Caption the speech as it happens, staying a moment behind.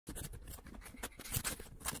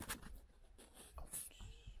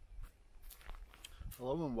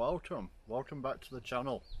Hello and welcome back to the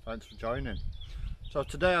channel. Thanks for joining. So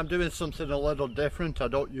today I'm doing something a little different. I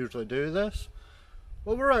don't usually do this,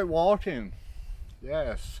 but we're out walking.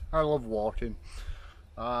 Yes, I love walking.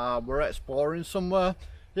 We're exploring somewhere.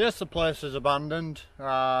 Yes, the place is abandoned.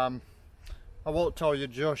 I won't tell you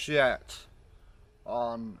just yet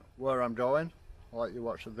on where I'm going. I'll let you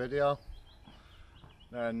watch the video,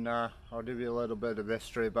 then I'll give you a little bit of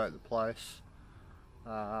history about the place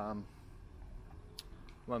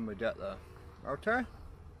when we get there. Okay, if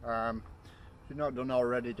you've not done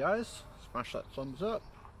already, guys, smash that thumbs up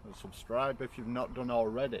and subscribe if you've not done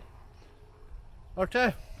already.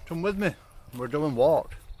 Okay, come with me, we're doing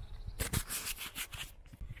walk.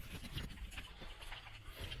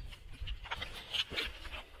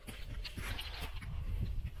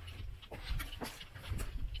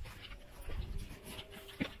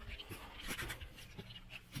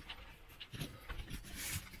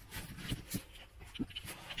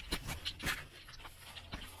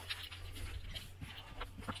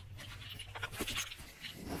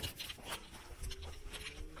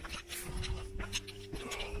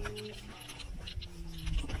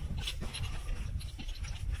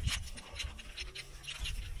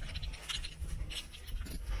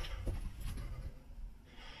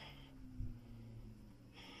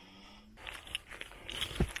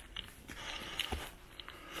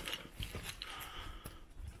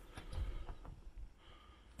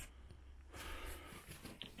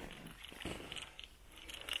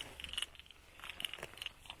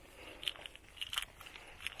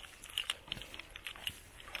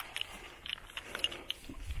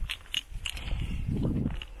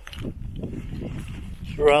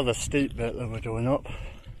 It's a rather steep bit that we're going up.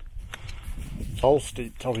 It's all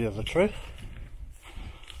steep, to tell you the truth.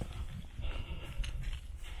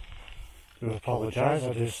 I do apologise,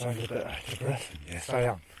 I do sound a bit out of breath. Yes, I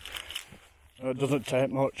am. It doesn't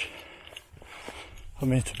take much for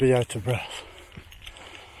me to be out of breath.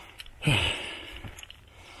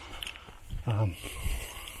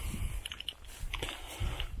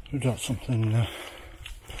 We've got something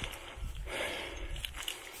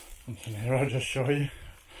here I'll just show you.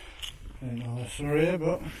 I didn't know this were here,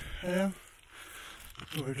 but yeah,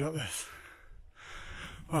 we've got this.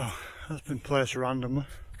 Wow, that's been placed randomly.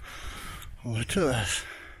 Well, look at this.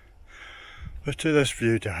 Look at this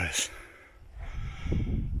view, guys.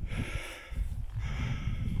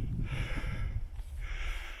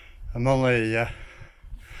 I'm only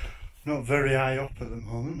not very high up at the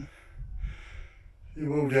moment.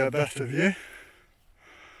 You will get a better view.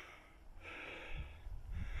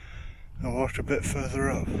 I'll walk a bit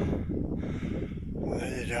further up.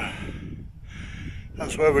 There you go.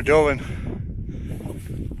 That's where we're going.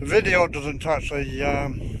 The video doesn't actually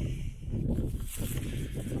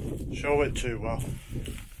show it too well.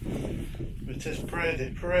 It is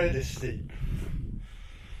pretty steep.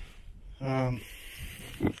 It's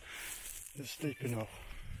steep enough.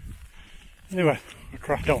 Anyway, we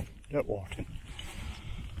crack on, get walking.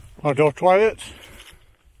 I'll go quiet.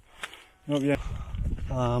 Oh yeah.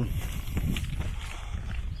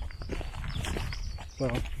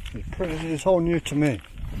 Well, it's all new to me.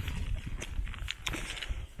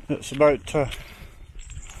 It's about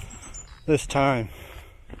this time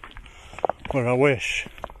where I wish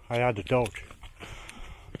I had a dog.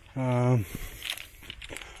 Dog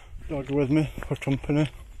with me for company.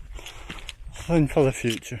 Thing for the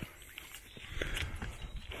future.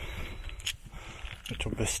 It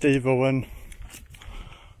would be Steve Owen.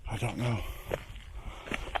 I don't know.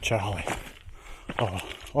 Charlie. Or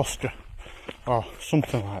Oscar. Or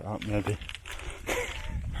something like that, maybe.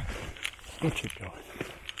 We'll keep going.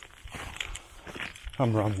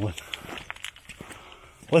 I'm rambling.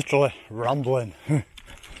 Literally rambling.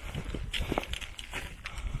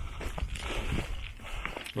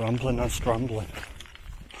 Rambling and scrambling.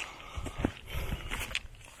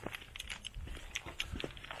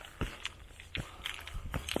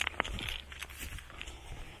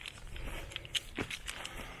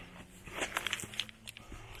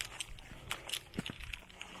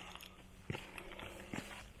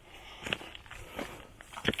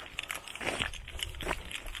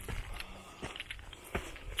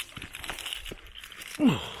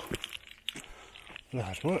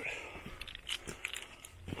 That's what.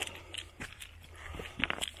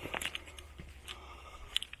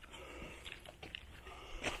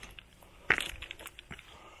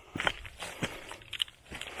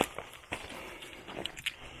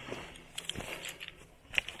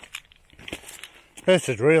 This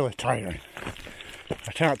is really tiring.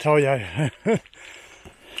 I can't tell you. I've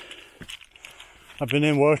been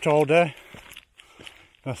in work all day.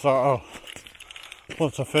 I thought, oh,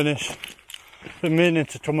 once I finish, Been meaning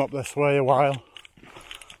to come up this way a while,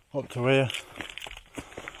 up to here,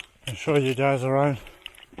 and show you guys around.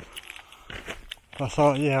 I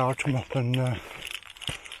thought, yeah, I'll come up and a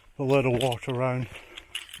little walk around.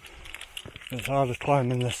 It's harder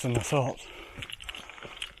climbing this than I thought.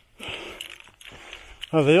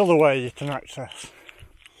 Now the other way you can access,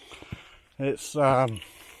 it's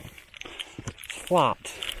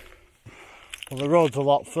flat, but the road's a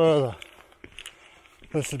lot further.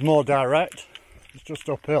 This is more direct, it's just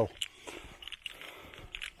uphill.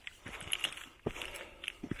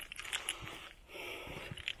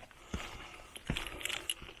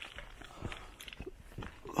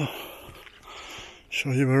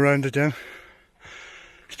 Show you around again,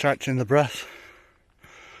 catching the breath.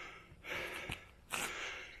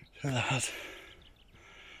 Look at that.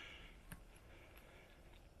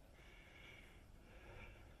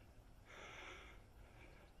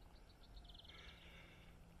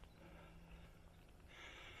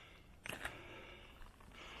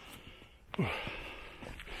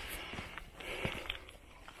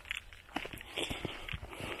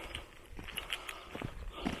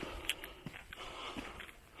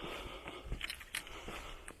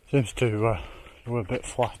 Seems to go a bit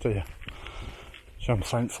flat here, which I'm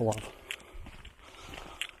thankful of.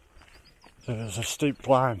 There's a steep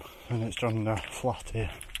climb and it's done flat here,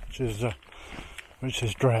 which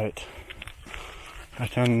is great. I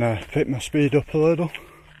can pick my speed up a little.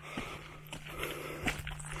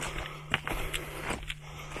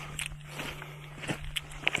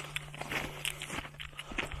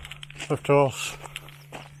 Of course,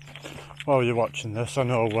 while you're watching this, I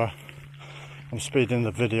know I'm speeding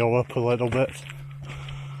the video up a little bit,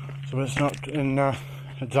 so it's not in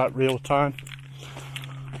exact real time.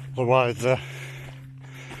 Otherwise, it'd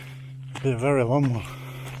be a very long one.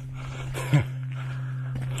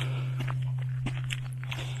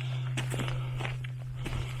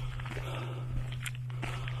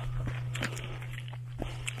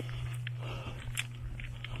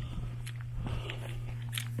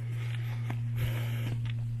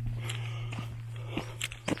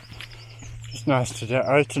 It's nice to get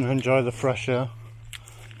out and enjoy the fresh air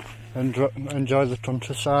and enjoy the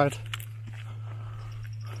countryside,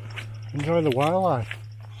 enjoy the wildlife.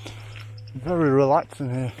 Very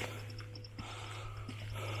relaxing here.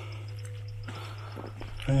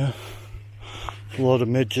 Yeah, a load of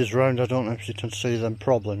midges round. I don't know if you can see them,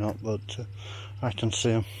 probably not, but I can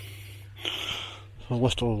see them. So a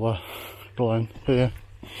little going here.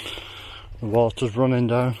 The water's running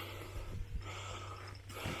down.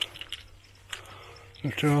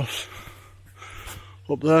 Of course,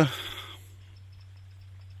 up there,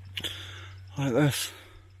 like this.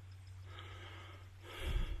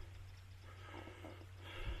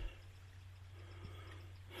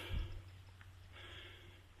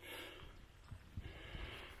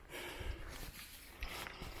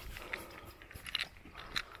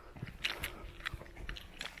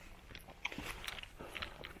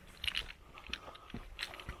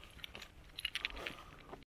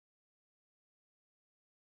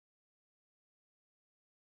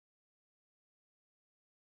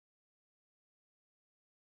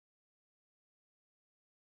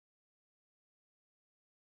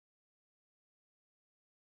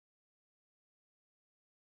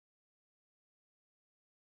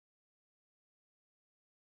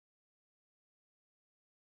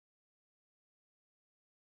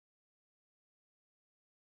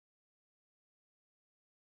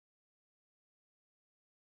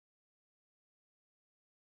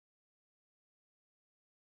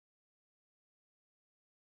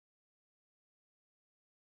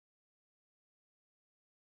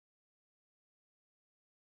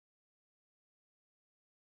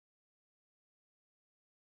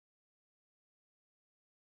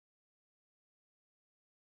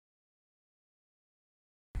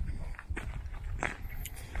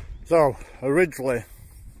 So, originally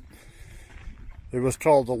it was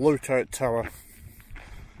called the Lookout Tower.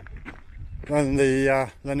 Then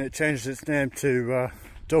it changed its name to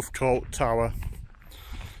Dovecote Tower.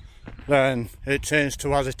 Then it changed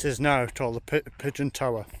to as it is now, called the Pigeon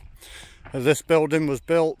Tower. This building was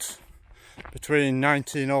built between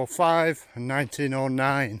 1905 and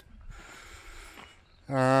 1909.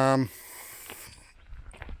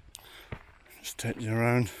 Just take you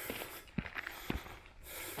around.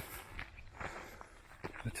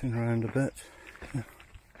 Getting around a bit. Yeah.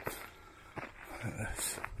 Like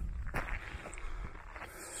this.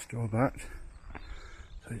 Let's go back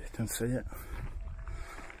so you can see it.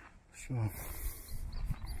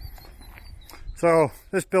 So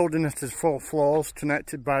this building has 4 floors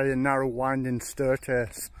connected by a narrow winding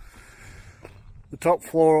staircase. The top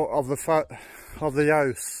floor of the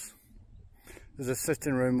house is a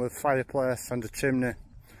sitting room with fireplace and a chimney.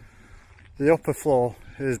 The upper floor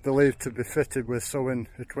is believed to be fitted with sewing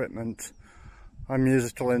equipment and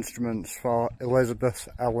musical instruments for Elizabeth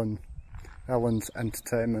Ellen's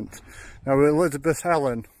entertainment. Now, Elizabeth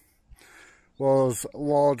Ellen was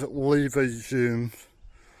Lord Leverhulme's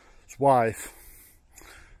wife.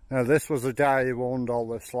 Now, this was the guy who owned all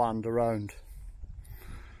this land around.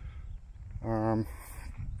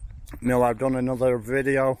 Now, I've done another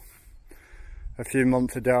video a few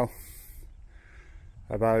months ago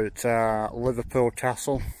about Liverpool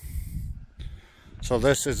Castle. So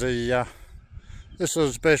this is this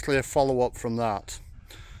was basically a follow-up from that.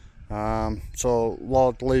 So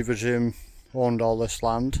Lord Leverhulme owned all this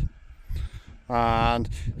land, and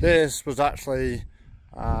this was actually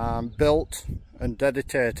built and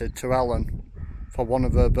dedicated to Ellen for one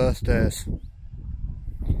of her birthdays.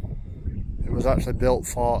 It was actually built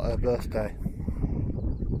for her birthday.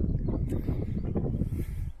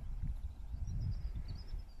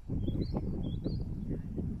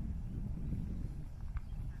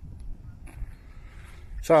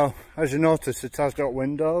 So, as you notice, it has got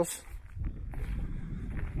windows.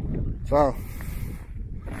 So,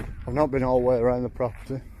 I've not been all the way around the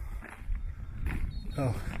property.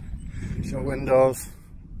 So, it's got windows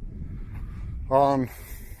on.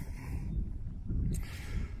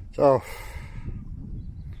 So,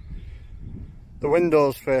 the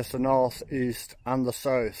windows face the north, east and the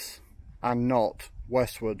south, and not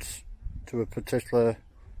westwards, to a particular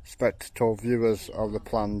spectacle viewers of the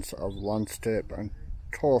plans of landscape and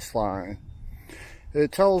coastline.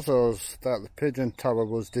 It tells us that the pigeon tower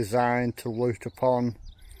was designed to look upon,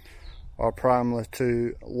 or primarily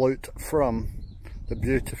to look from, the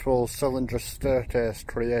beautiful cylindrical staircase,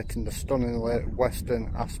 creating the stunningly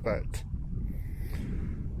western aspect.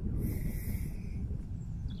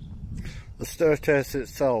 The staircase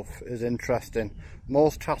itself is interesting.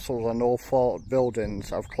 Most castles and old fort buildings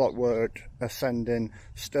have clockwork ascending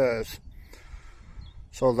stairs,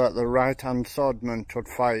 so that the right hand swordman could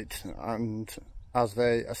fight and as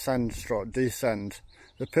they ascend/descend.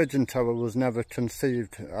 The pigeon tower was never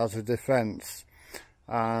conceived as a defence,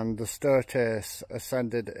 and the staircase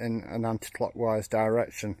ascended in an anti-clockwise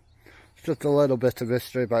direction. It's just a little bit of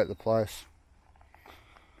history about the place.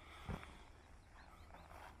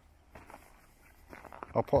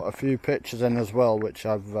 I'll put a few pictures in as well, which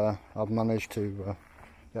I've managed to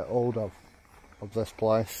get hold of this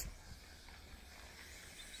place.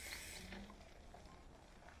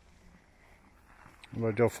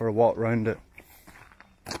 We'll go for a walk round it.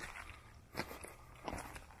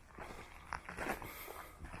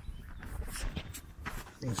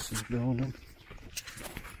 This is building.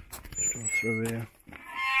 Let's go through here.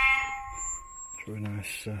 It's really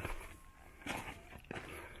nice.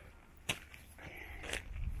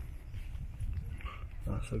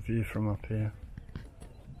 That's a view from up here.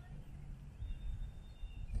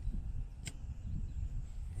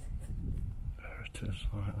 There it is,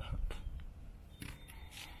 like that.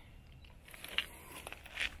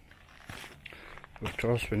 Of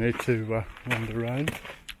course, we need to wander around.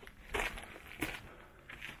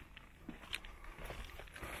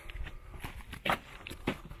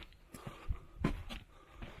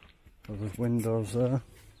 So there's windows there.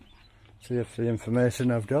 See if the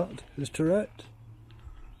information I've got is correct.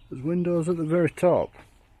 There's windows at the very top.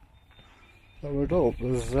 So we'd hope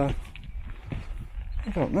there's, I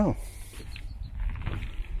don't know.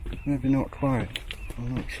 Maybe not quite.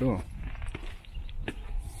 I'm not sure.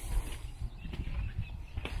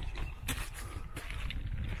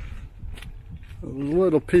 There's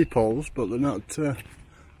little peepholes, but they're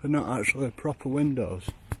not actually proper windows.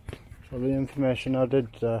 So the information I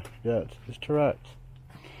did get is correct.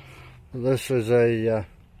 So this is a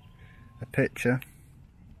picture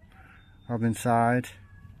of inside.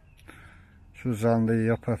 This was on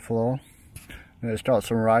the upper floor. And it's got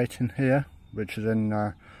some writing here, which is in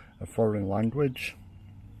a foreign language.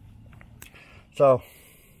 So,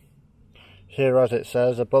 here, as it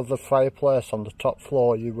says, above the fireplace on the top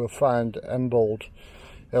floor you will find embold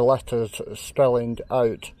letters spelling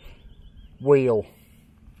out wheel.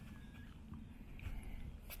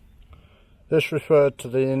 This referred to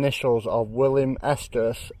the initials of William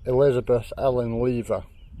Hesketh Elizabeth Ellen Lever.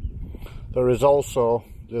 There is also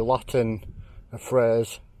the Latin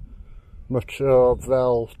phrase mature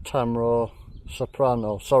vel tamro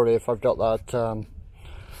soprano. Sorry if I've got that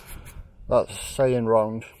saying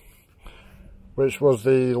wrong. Which was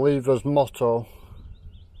the Lever's motto,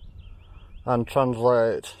 and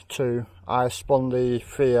translate to I spun the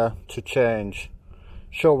fear to change,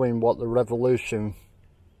 showing what the revolution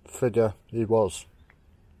figure he was.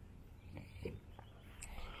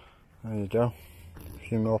 There you go. A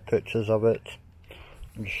few more pictures of it.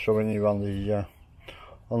 I'm just showing you on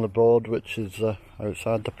the board, which is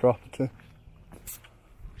outside the property.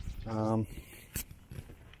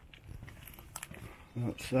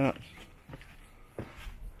 That's that.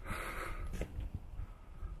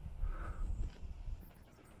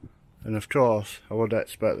 And of course, I would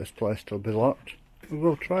expect this place to be locked.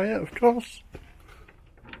 We'll try it, of course.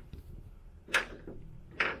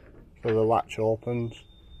 So the latch opens,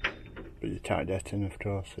 but you can't get in, of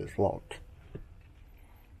course, it's locked.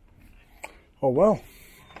 Oh well.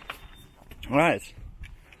 Right,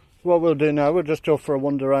 what we'll do now, we'll just go for a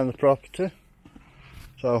wander around the property.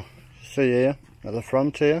 So, see here, at the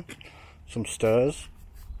front here, some stairs,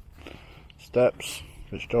 steps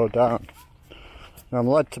which go down. Now I'm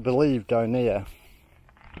led to believe down here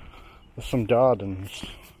there's some gardens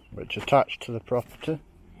which attach to the property.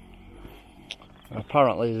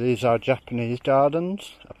 Apparently these are Japanese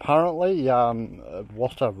gardens, apparently,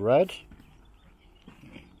 what I've read.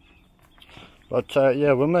 But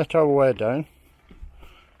yeah, we'll make our way down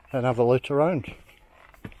and have a look around.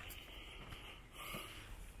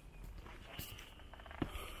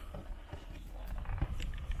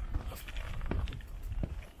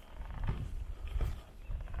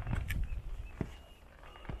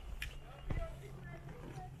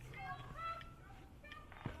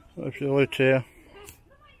 If you look here,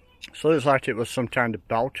 so it looks like it was some kind of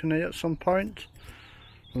balcony at some point,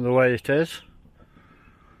 from the way it is.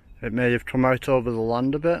 It may have come out over the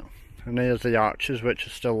land a bit, and here's the arches which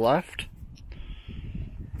are still left.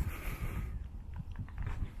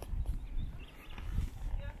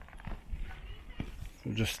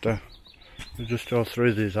 We'll just go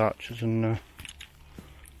through these arches and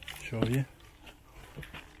show you.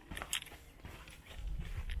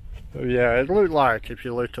 So yeah, it looked like, if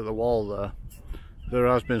you look at the wall there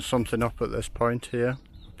has been something up at this point here,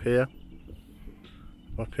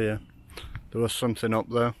 up here. There was something up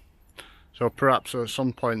there. So perhaps at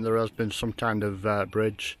some point there has been some kind of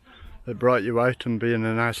bridge that brought you out and be in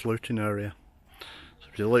a nice looting area. So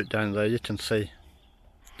if you look down there, you can see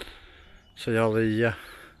all the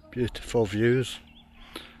beautiful views.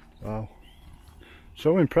 Wow,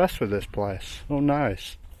 so impressed with this place, so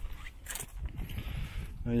nice.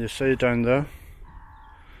 And you see down there,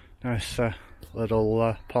 nice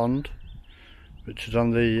little pond, which is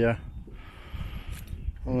on the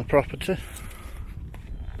property.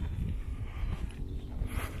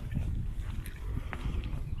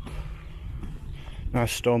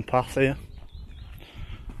 Nice stone path here,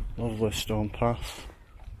 lovely stone path.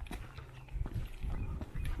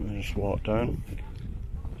 And just walk down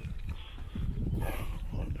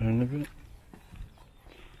a bit.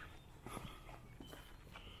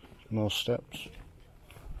 More steps.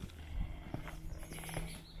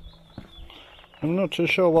 I'm not too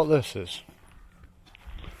sure what this is,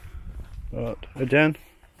 but again,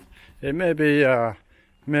 it may be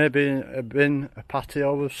been a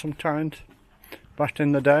patio of some kind back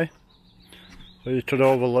in the day, so you could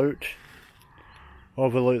overlook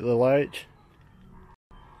the lake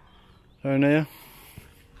down here.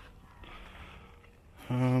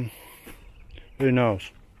 Who knows?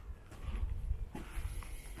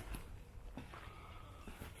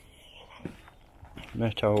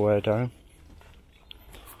 Make our way down.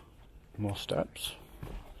 More steps.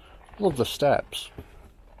 Love the steps.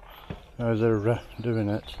 How they're doing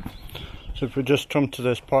it. So if we just come to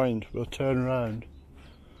this point, we'll turn around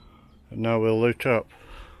and now we'll look up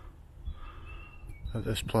at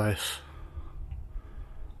this place.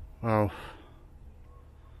 Wow.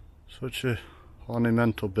 Such a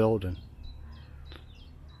monumental building.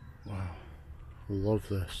 Wow. Love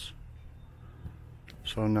this.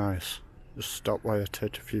 So nice. Just stop while I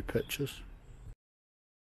take a few pictures.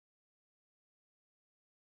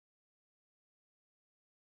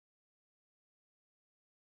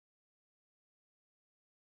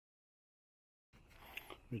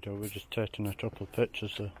 We're just taking a couple of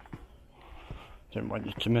pictures there. Didn't want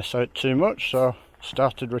you to miss out too much, so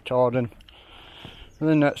started recording in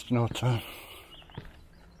the next no time.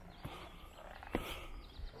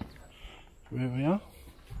 Here we are.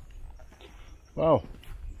 Wow.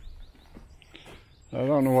 I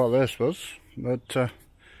don't know what this was, but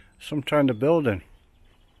some kind of building.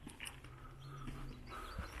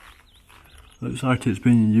 Looks like it's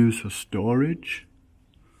being used for storage.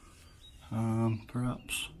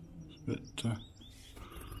 Perhaps it's a bit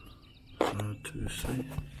hard to see.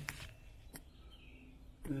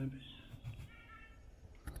 Maybe.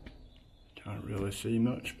 Can't really see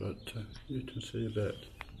much, but you can see a bit.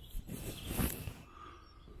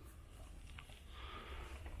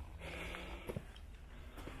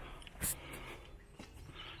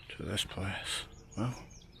 Look at this place. Well,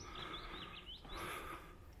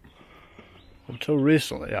 until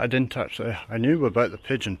recently I knew about the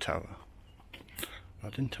pigeon tower. I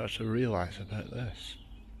didn't actually realise about this.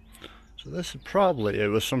 So this is probably, it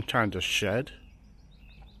was some kind of shed.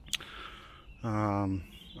 A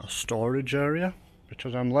storage area,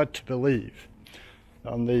 because I'm led to believe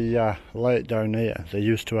on the lake down here they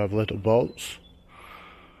used to have little boats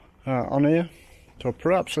on here, so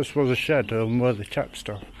perhaps this was a shed where they kept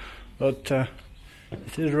stuff, but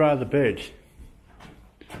it is rather big.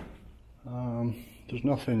 There's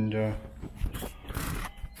nothing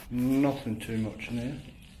too much in here,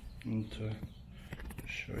 and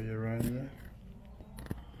show you around there.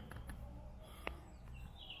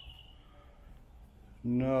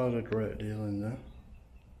 Not a great deal in there,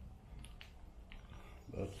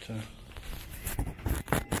 but yeah,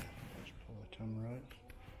 let's pull the camera out.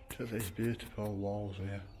 Look at these beautiful walls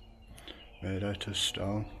here, made out of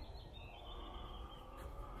stone.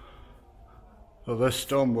 So this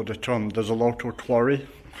stone would have come, there's a local quarry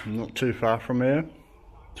not too far from here,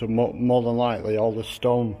 so more than likely all the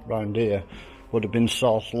stone round here would have been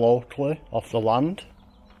sourced locally off the land.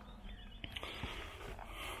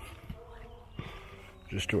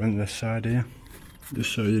 Just doing this side here,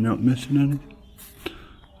 just so you're not missing anything.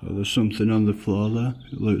 So there's something on the floor there,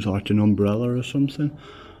 it looks like an umbrella or something,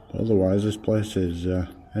 but otherwise this place is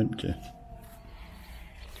empty.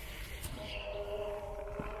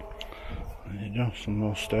 There you go, some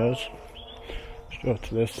more stairs. Let's go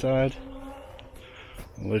to this side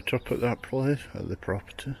and look up at that place, at the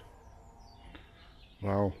property.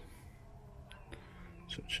 Wow,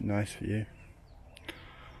 such a nice view.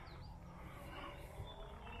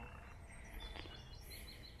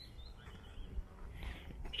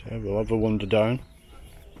 So we'll have a wander down.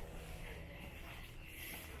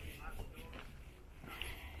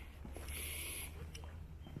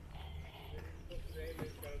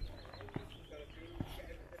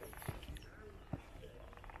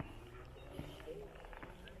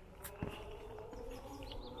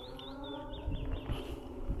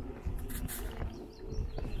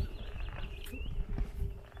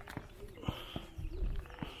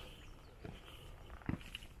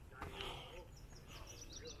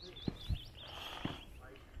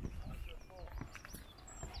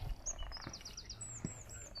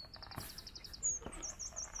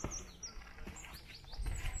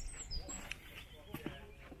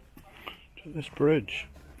 This bridge,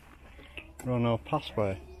 run our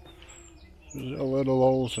pathway, there's little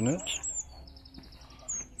holes in it,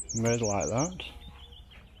 made like that.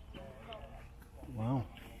 Wow,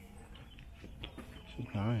 this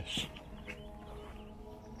is nice,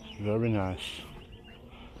 it's very nice.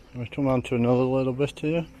 We come on to another little bit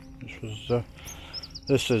here, which was,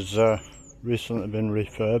 this has recently been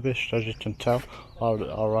refurbished, as you can tell,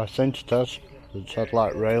 or I think it has. It's had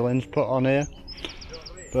like railings put on here,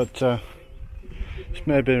 but it's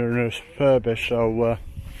maybe refurbished so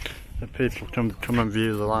that people can come and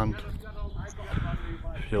view the land.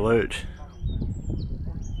 If you look, you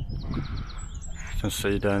can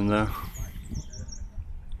see down there.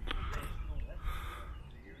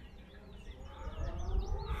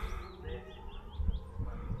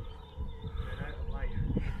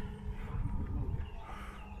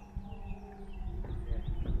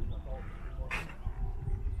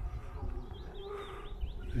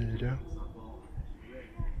 There you go.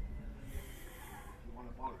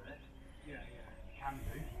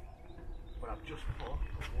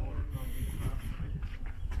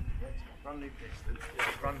 Brand new pistons,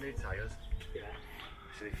 brand new tyres. Yeah.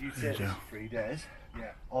 So if you take this for 3 days,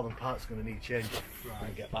 all the parts are going to need changing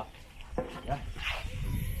and get back. Yeah.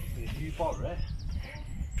 But if you borrow it,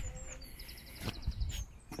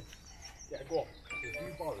 go on. If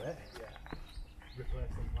you borrow it, replace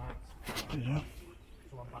some parts. Yeah.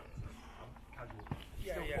 So I'm back to casual.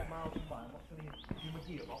 Still put miles and miles. What's going to do my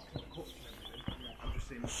gearbox and the cuts and everything? I'm just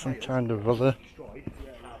seeing Some kind of other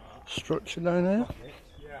structure down there.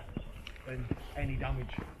 And any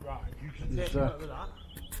damage. Right, you should take note of that.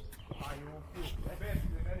 Buy your own fuel.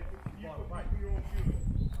 Basically, then if you buy your own fuel,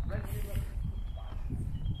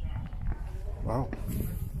 Wow.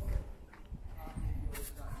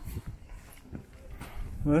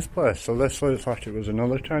 This place, so this looks like it was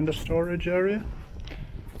another kind of storage area.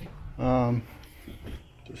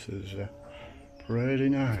 This is pretty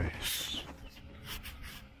nice.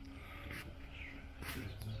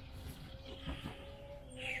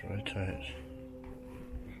 Straight out.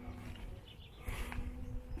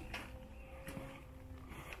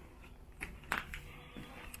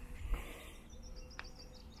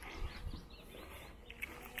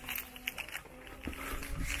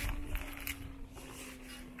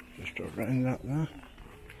 Put round that there.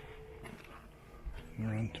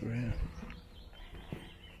 And around to here.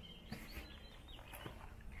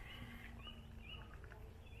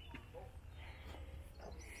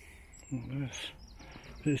 Like this.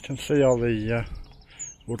 You can see all the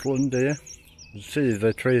woodland here. You see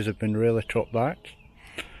the trees have been really cut back,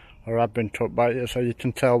 or have been cut back, so you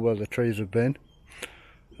can tell where the trees have been.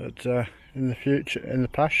 But in the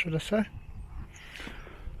past, should I say?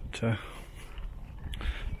 But,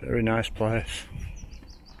 very nice place.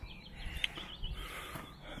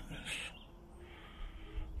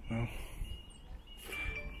 Well,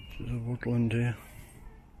 this is a woodland here.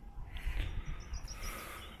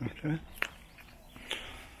 Okay.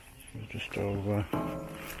 We'll just go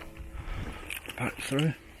back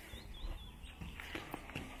through.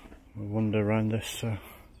 We'll wander around this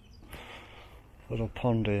little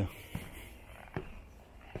pond here.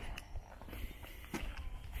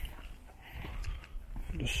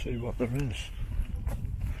 Just see what there is.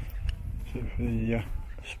 See if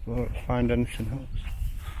we find anything else.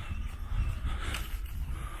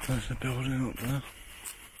 There's a building up there.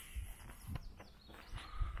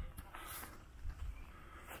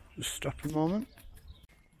 Just stop a moment.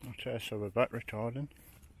 Okay, so we're back recording.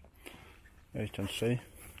 There you can see.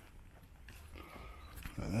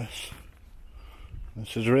 Like this.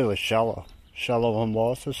 This is really shallow on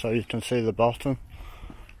water, so you can see the bottom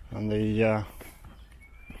and the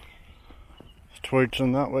twigs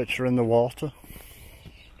and that which are in the water,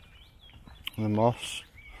 and the moss.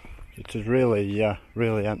 It is really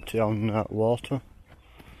really empty on water.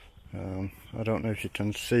 I don't know if you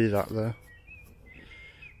can see that there.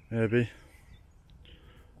 Maybe.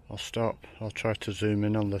 I'll stop. I'll try to zoom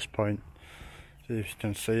in on this point. See if you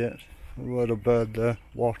can see it. A little bird there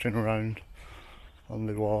walking around on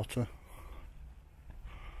the water.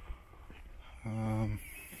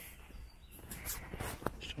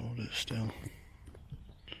 Just hold it still.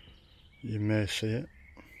 You may see it.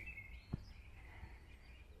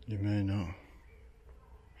 You may not.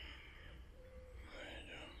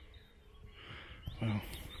 There you go. Well.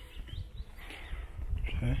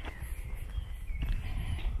 Okay.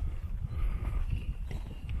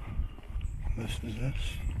 This is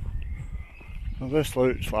this. Well, this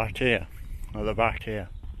looks like here, at the back here,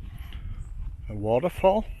 a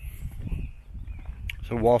waterfall.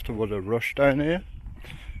 So water would have rushed down here,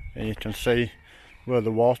 and you can see where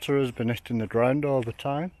the water has been hitting the ground over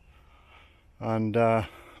time, and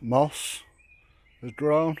moss has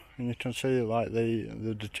grown, and you can see like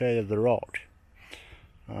the decay of the rock.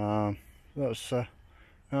 That's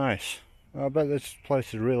nice. I bet this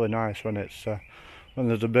place is really nice when it's when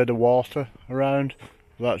there's a bit of water around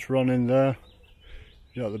that's running there.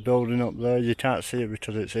 You got the building up there. You can't see it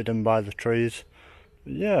because it's hidden by the trees.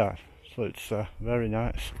 But yeah, so it's very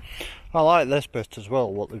nice. I like this bit as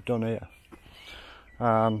well, what they've done here.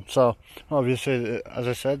 So obviously, as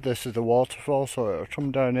I said, this is the waterfall, so it'll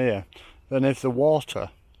come down here. Then if the water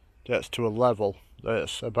gets to a level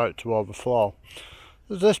that's about to overflow,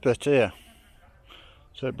 there's this bit here.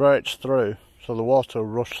 So it breaks through, so the water will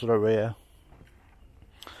rush through here.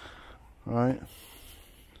 Right.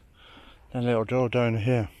 Then it'll go down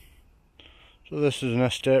here. So this is an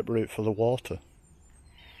escape route for the water,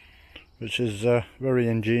 which is a very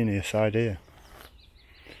ingenious idea.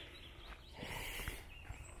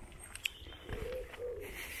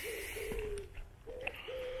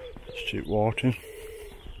 Let's keep walking.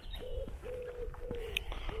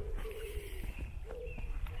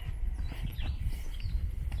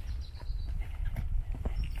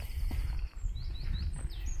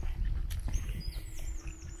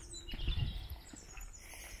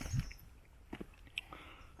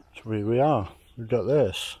 So here we are, we've got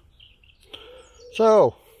this.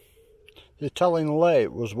 So, the Italian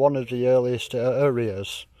Lake was one of the earliest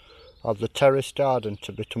areas of the terrace garden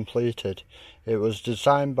to be completed. It was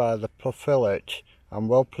designed by the prolific and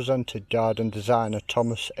well-presented garden designer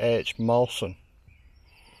Thomas Hayton Mawson.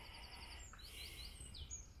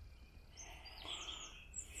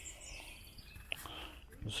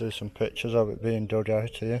 You see some pictures of it being dug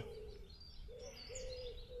out here.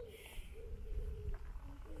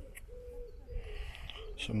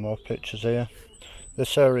 Some more pictures here.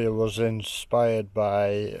 This area was inspired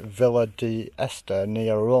by Villa di Este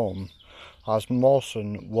near Rome, as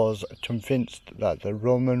Mawson was convinced that the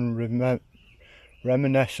Roman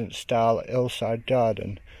reminiscent style hillside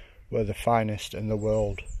garden were the finest in the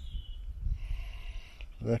world.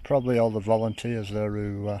 They're probably all the volunteers there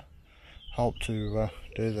who helped to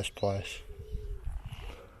do this place.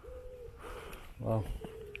 Wow,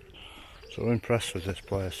 so impressed with this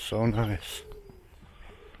place, so nice.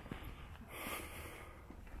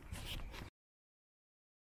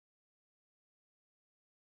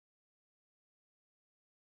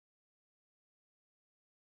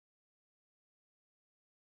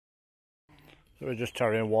 So we're just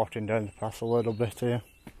carrying walking down the path a little bit here.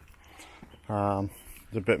 There's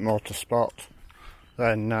a bit more to spot.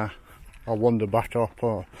 Then I'll wander back up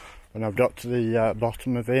when I've got to the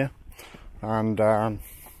bottom of here, and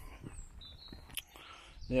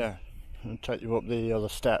yeah, I'll take you up the other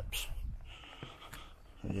steps.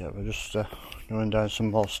 So yeah, we're just going down some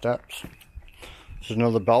more steps. There's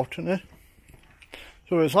another balcony.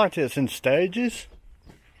 So it's like it's in stages.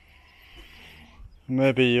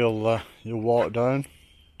 Maybe you'll walk down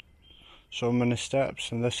so many steps,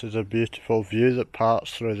 and this is a beautiful view that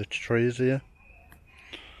parts through the trees here,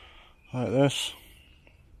 like this.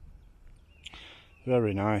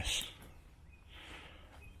 Very nice.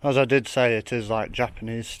 As I did say, it is like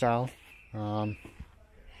Japanese style.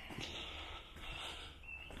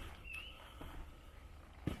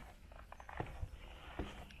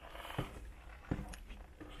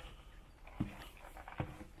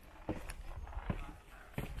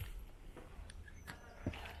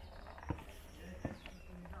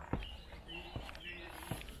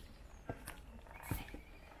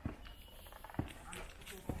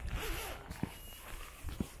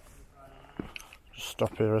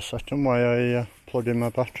 Stop here a second while I plug in my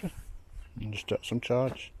battery and just get some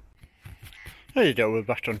charge. There you go, we're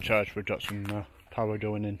back on charge. We've got some power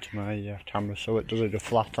going into my camera, so it doesn't go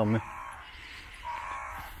flat on me.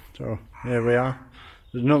 So here we are.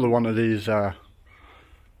 There's another one of these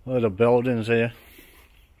little buildings here.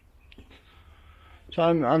 So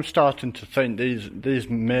I'm starting to think these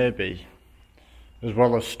maybe, as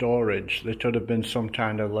well as storage, they could have been some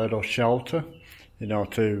kind of little shelter, you know,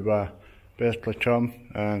 to basically come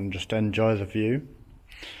and just enjoy the view.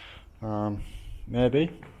 Maybe,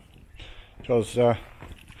 because it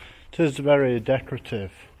is very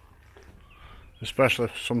decorative, especially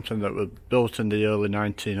for something that was built in the early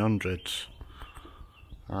 1900s.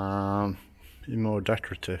 More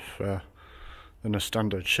decorative than a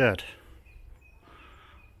standard shed.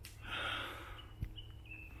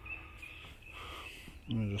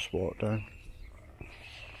 Let me just walk down.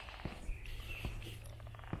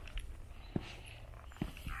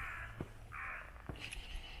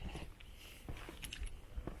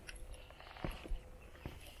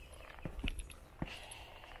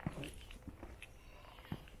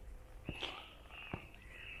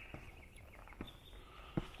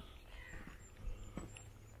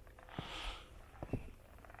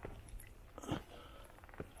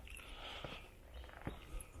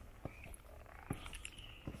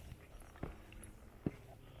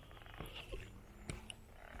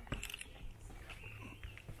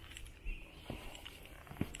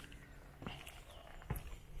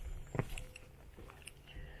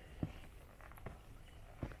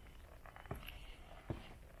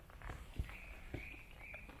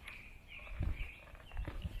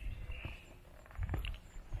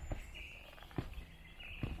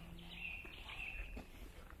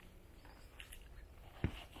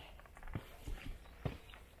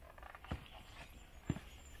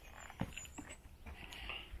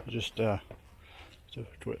 Just have a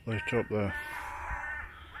quick look up there.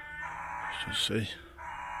 You can see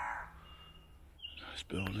nice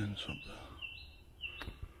buildings up there.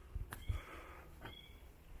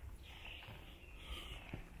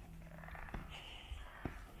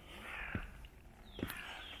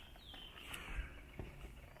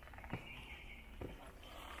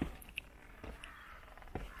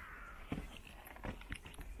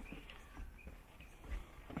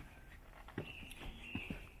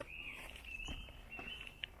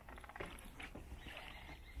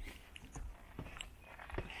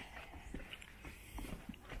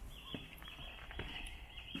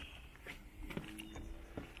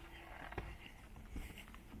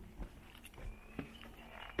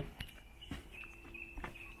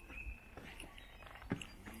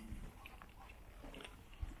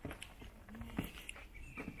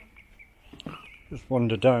 Just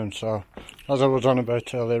wander down. So as I was on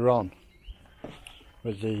about earlier on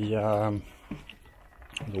with the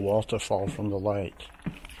waterfall from the lake,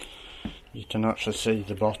 you can actually see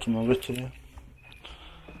the bottom of it here.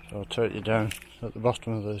 So I'll take you down at the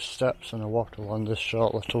bottom of the steps and I'll walk along this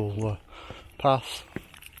short little path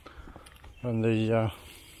and the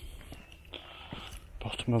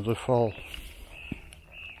bottom of the fall.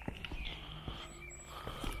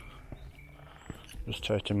 Just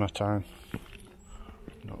taking my time,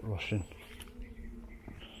 not rushing.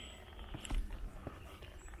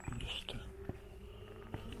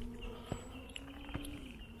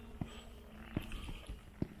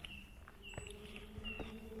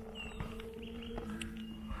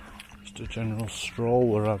 Just a general stroll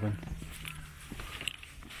we're having.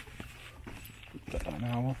 About an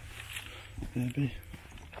hour, maybe.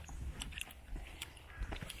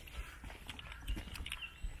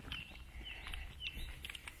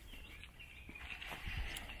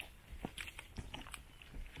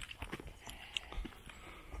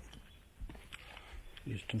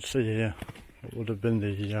 You can see here it would have been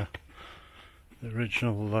the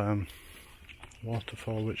original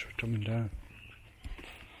waterfall which was coming down.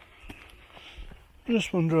 I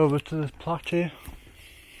just wander over to the plaque here,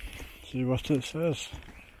 see what it says.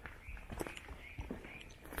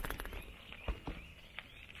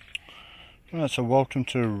 Right, so welcome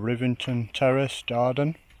to Rivington Terrace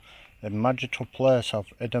Garden, a magical place of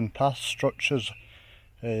hidden past structures,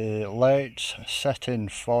 a late set in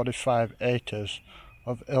 45 acres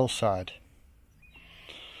of hillside.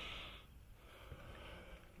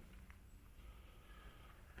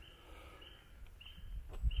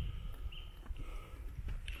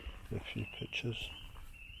 A few pictures.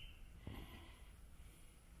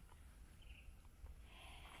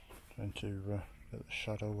 Trying to get the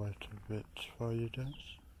shadow out a bit for you guys.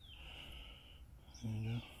 There you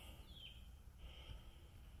go.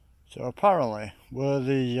 So apparently where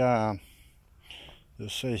the you'll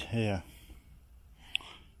see here.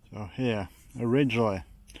 So here, originally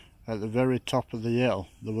at the very top of the hill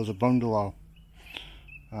there was a bungalow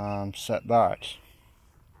set back.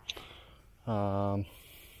 And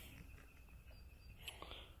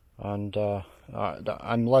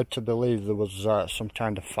I'm led to believe there was some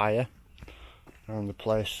kind of fire and the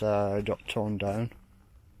place got torn down.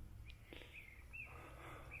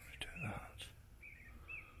 Look at that.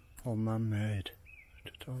 All man-made.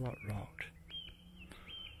 Look at all that rock.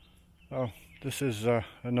 Oh, this is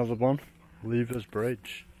another one. Lever's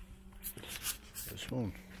Bridge. This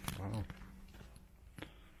one. Wow.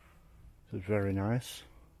 This is very nice.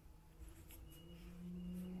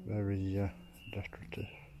 Very decorative.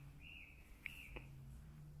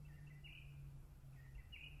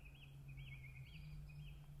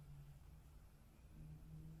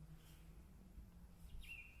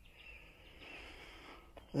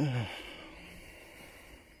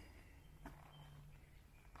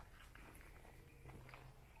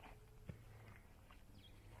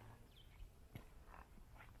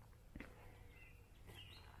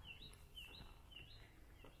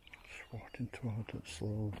 Just walking toward it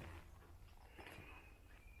slowly.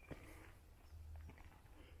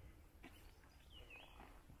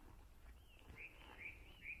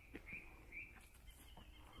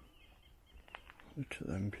 Look at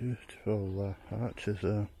them beautiful arches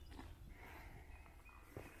there.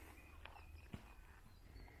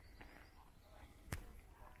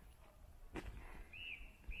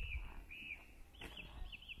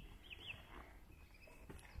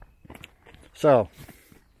 So,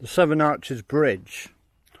 the Seven Arches Bridge,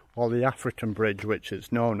 or the African Bridge which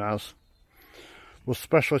it's known as, was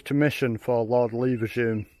specially commissioned for Lord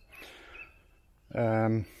Leverhulme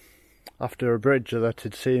after a bridge that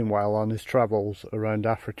he'd seen while on his travels around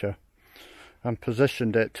Africa, and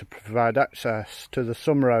positioned it to provide access to the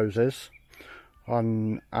summer houses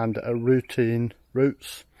and a routine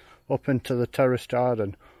routes up into the terrace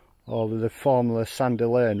garden, or the formerly sandy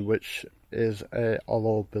lane, which is a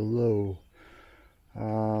hollow below.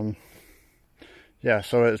 Yeah,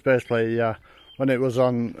 so it's basically when it was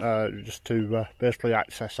on just to basically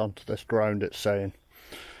access onto this ground, it's saying.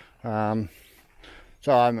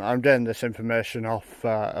 So I'm getting this information off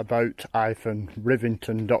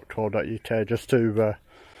about-rivington.co.uk just to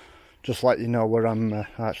just let you know where I'm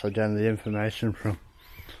actually getting the information from.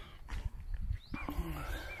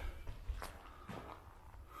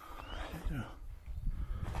 I'll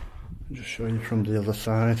just show you from the other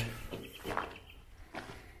side.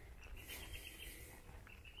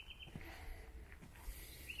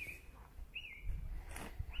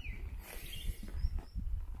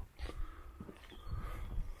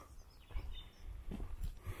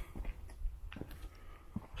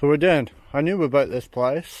 So again, I knew about this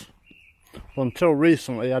place. Until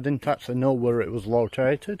recently I didn't actually know where it was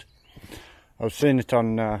located. I've seen it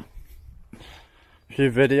on a few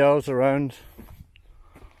videos around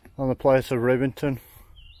on the place of Rivington,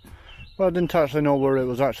 but I didn't actually know where it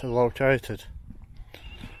was actually located.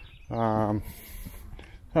 I'm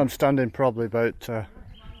standing probably about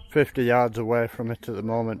 50 yards away from it at the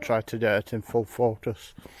moment, trying to get it in full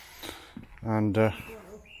focus. And there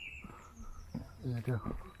you go.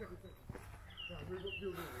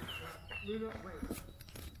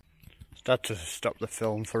 Had to stop the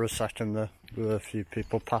film for a second there with a few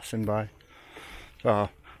people passing by. So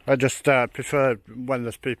I just prefer when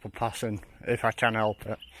there's people passing, if I can help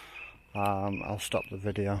it, I'll stop the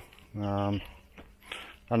video. I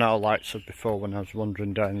know, like I said before, when I was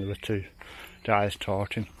wandering down there were two guys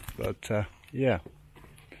talking, but yeah.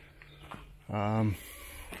 Yeah,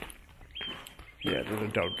 there's a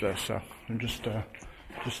dog there, so I'm just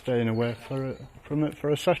staying away from it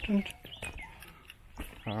for a second.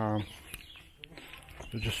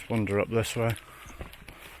 We'll just wander up this way.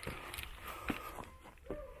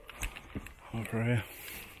 over here.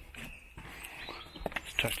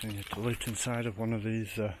 It's taking you to look inside of one of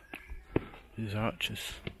these arches.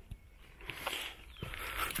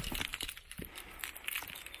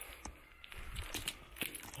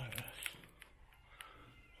 Like this.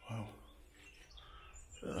 Wow.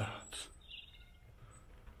 Look at that.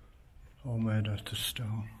 All made out of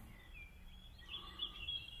stone.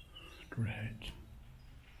 Great.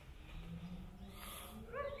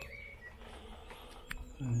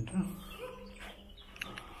 And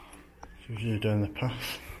shows you down the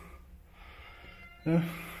path. Yeah.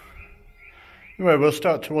 Anyway, we'll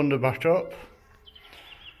start to wander back up.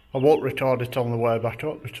 I won't record it on the way back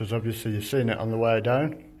up because obviously you've seen it on the way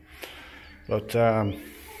down. But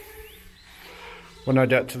when I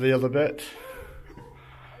get to the other bit,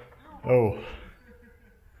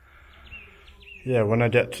 when I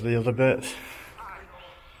get to the other bit,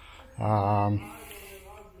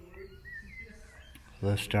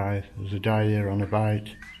 this guy, there's a guy here on a bike.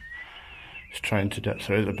 He's trying to get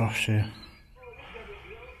through the bush here.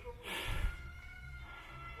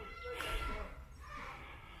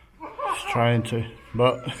 He's trying to,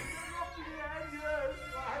 but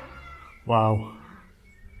wow.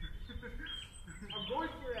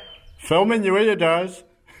 Filming you here, guys.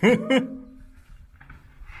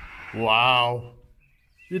 Wow.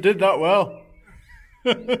 You did that well.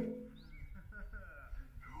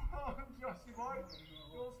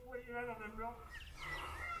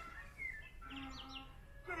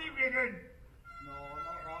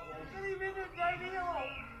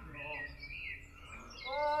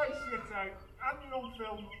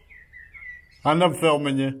 And I'm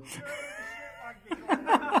filming you.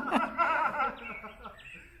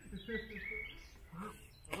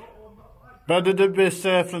 Better to be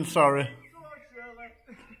safe than sorry.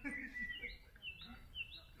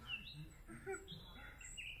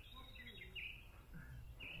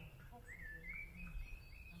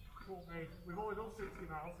 We've only done 60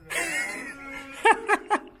 miles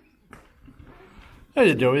today. How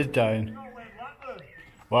you doing? He's down.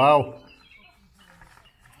 Wow.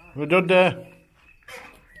 We're done there.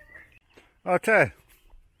 Okay,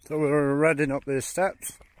 so we're heading up these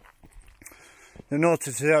steps. You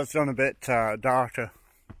notice here it's gone a bit darker.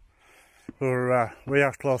 We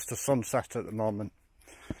are close to sunset at the moment.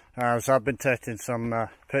 So I've been taking some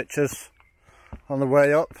pictures on the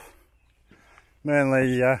way up.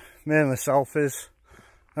 Mainly selfies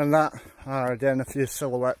and that. Again, a few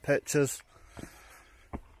silhouette pictures.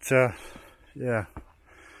 So, yeah,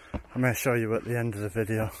 I may show you at the end of the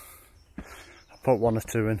video. I'll put one or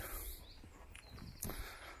two in.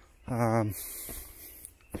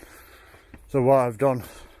 So what I've done,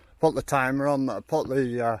 put the timer on, put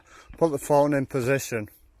the phone in position.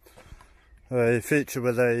 The feature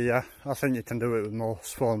with I think you can do it with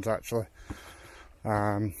most phones actually.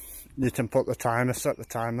 You can put the timer, set the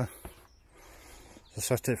timer. So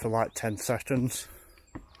set it for like 10 seconds.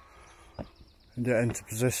 And get into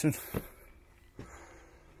position.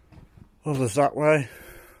 Others that way.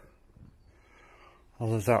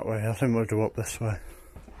 Others that way. I think we'll go up this way.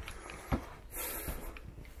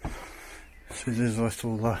 See these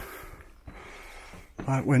little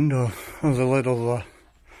like window. There's a little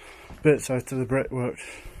bits out of the brickwork.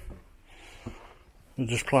 We're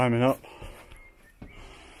just climbing up.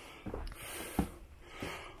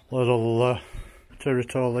 Little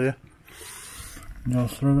territory here. Go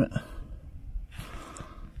through it.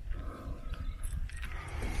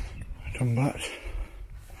 Come back.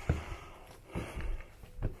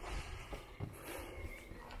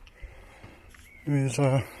 Here's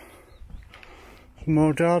some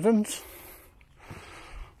more gardens.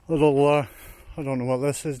 Little, I don't know what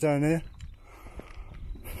this is down here.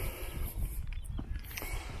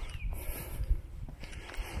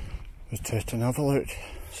 Let's take and have a look,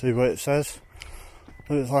 see what it says.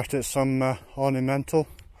 Looks like it's some ornamental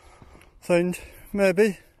thing,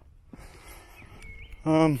 maybe.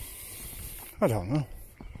 I don't know.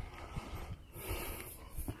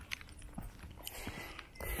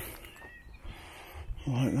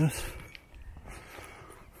 Like this.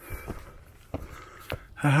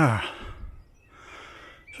 Ah.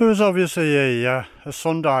 So there's obviously a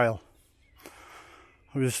sundial.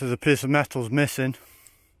 Obviously the piece of metal's missing.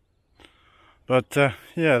 But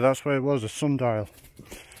yeah, that's where it was, a sundial.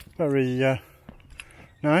 Very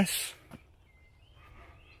nice.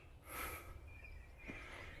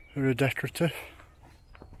 Very decorative.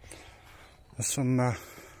 There's some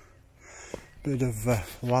bit of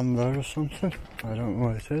land there or something. I don't know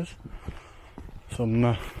what it is.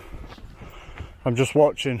 Some. I'm just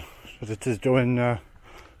watching because it is doing. The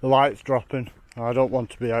light's dropping. I don't want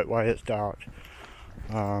to be out while it's dark.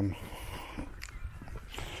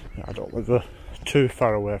 I don't live too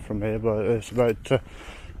far away from here, but it's about a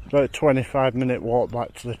 25-minute walk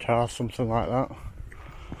back to the car, something like that.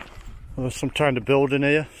 There's some kind of building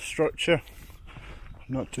here, structure.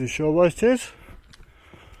 I'm not too sure what it is.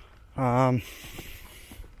 Yeah,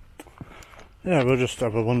 we'll just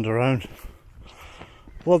have a wander around.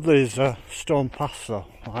 Love these stone paths though,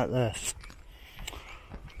 like this.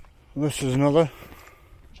 This is another.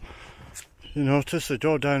 You notice they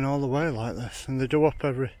go down all the way like this, and they do up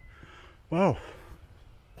every. Wow.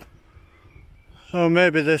 So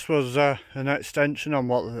maybe this was an extension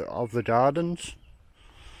on of the gardens,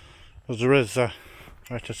 because there is, like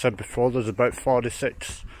I said before, there's about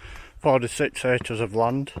 46 acres of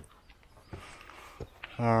land,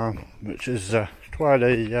 which is quite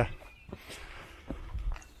a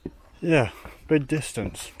big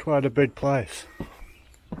distance, quite a big place.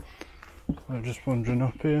 I'm just wandering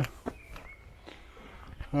up here.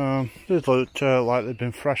 These look like they've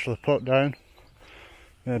been freshly put down.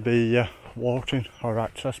 Maybe walking or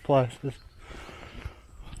access places.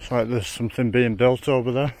 It's like there's something being built over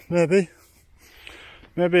there.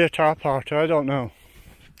 Maybe a car park, I don't know.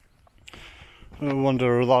 We'll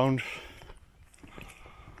wander around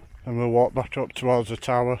and we'll walk back up towards the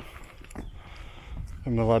tower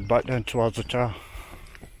and we'll head back down towards the tower.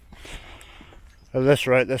 At this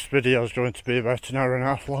rate, this video is going to be about an hour and a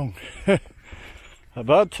half long.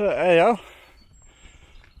 But anyhow,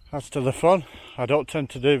 as to the fun, I don't tend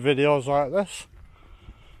to do videos like this,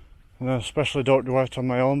 and I especially don't go out on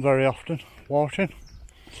my own very often walking.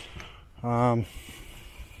 But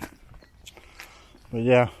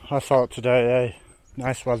yeah, I thought today, hey,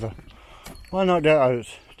 nice weather, why not get out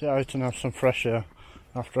and have some fresh air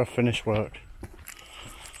after I finish work.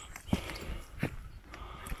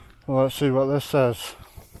 Well, let's see what this says.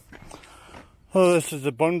 Oh, this is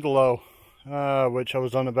the bungalow, which I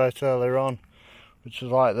was on about earlier on, which is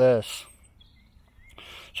like this.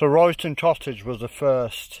 So Roynton Cottage was the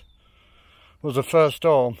first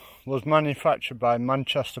home, was manufactured by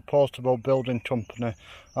Manchester Portable Building Company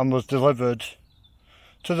and was delivered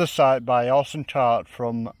to the site by horse and cart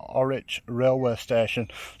from Orwich railway station.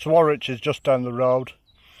 So Orwich is just down the road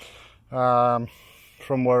from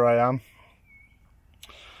where I am.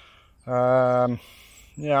 Yeah,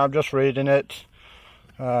 I'm just reading it.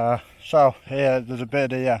 So here there's a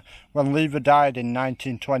bit here. When Lever died in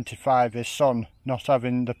 1925, his son, not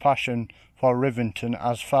having the passion for Rivington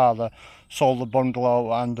as father, sold the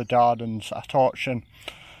bungalow and the gardens at auction.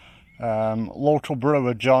 Local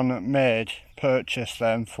brewer John Maid purchased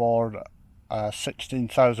them for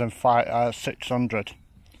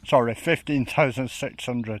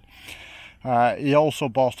 15,600. He also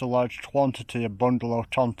bought a large quantity of bungalow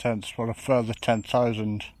contents for a further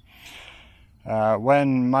 10,000.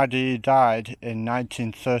 When Maddie died in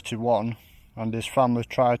 1931 and his family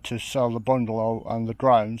tried to sell the bungalow and the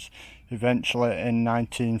grounds, eventually in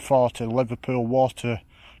 1940 Liverpool Water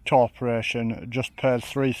Corporation just paid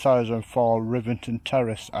 3,000 for Rivington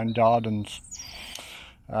Terrace and Gardens.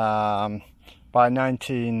 By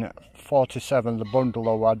 1947 the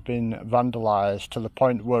bungalow had been vandalised to the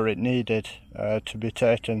point where it needed to be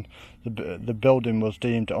taken. The building was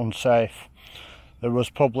deemed unsafe. There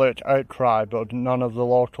was public outcry, but none of the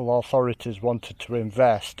local authorities wanted to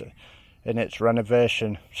invest in its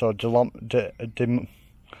renovation, so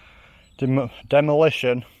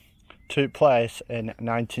demolition took place in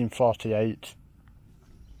 1948.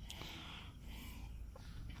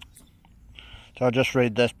 So I'll just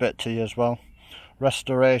read this bit to you as well.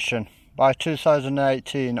 Restoration. By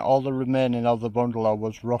 2018, all the remaining of the bungalow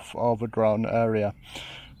was rough, overgrown area,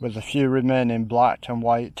 with a few remaining black and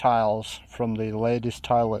white tiles from the ladies'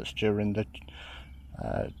 toilets during the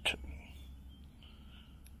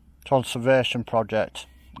conservation project.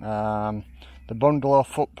 The bungalow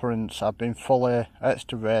footprints have been fully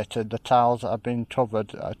excavated, the tiles have been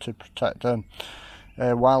covered to protect them.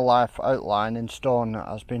 A wildlife outline in stone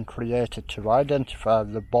has been created to identify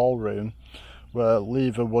the ballroom where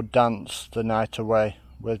Lever would dance the night away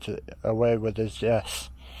with his guests.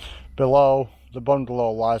 Below the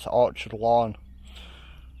bungalow lies Orchard Lawn,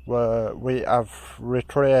 where we have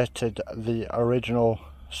recreated the original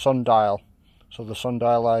sundial. So the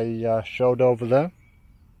sundial I showed over there.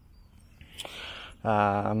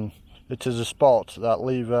 It is a spot that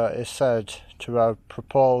Lever is said to have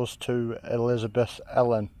proposed to Elizabeth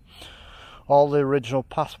Ellen. All the original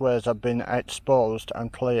pathways have been exposed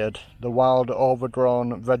and cleared. The wild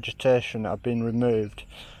overgrown vegetation have been removed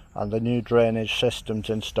and the new drainage systems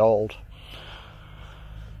installed.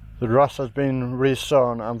 The grass has been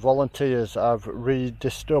resown and volunteers have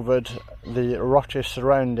rediscovered the rocky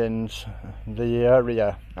surroundings, the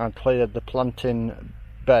area, and cleared the planting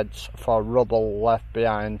beds for rubble left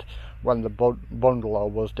behind when the bungalow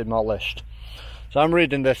was demolished. So I'm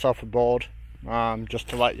reading this off a board, just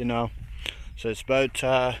to let you know. So it's about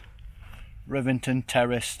Rivington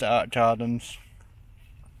Gardens.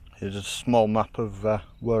 Here's a small map of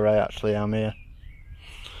where I actually am here.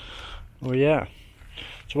 Oh yeah.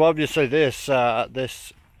 So obviously this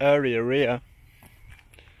area here,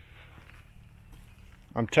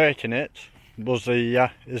 I'm taking it, was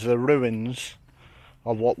is the ruins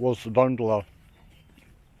of what was the bungalow.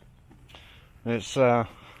 It's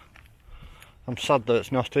I'm sad that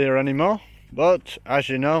it's not here anymore, but as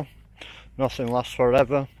you know, nothing lasts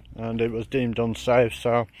forever, and it was deemed unsafe,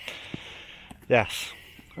 so yes,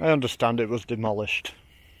 I understand it was demolished.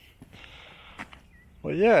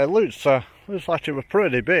 But yeah, it looks like it was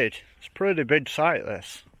pretty big. It's a pretty big site,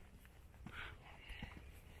 this.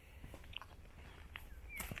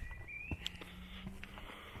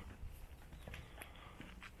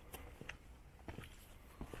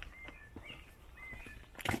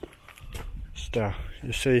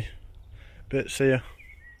 You see bits here.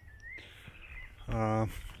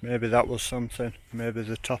 Maybe that was something. Maybe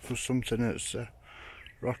the top of something that's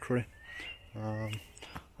rockery.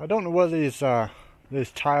 I don't know where these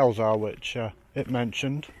tiles are, which it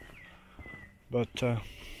mentioned, but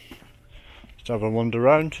let's have a wander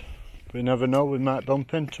around. We never know, we might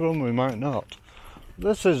bump into them, we might not.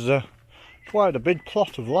 This is quite a big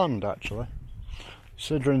plot of land, actually,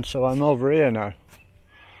 considering. So I'm over here now.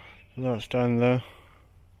 So that's down there.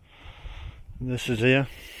 And this is here.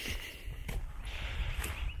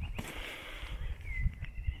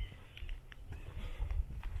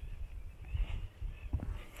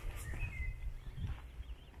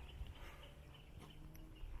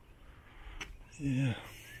 Yeah.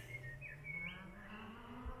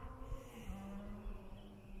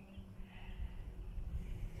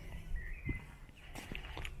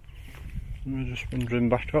 We're just wandering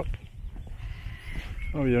back up.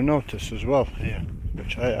 Oh, you'll notice as well here,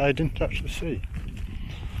 which I didn't actually see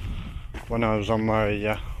when I was on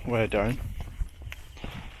my way down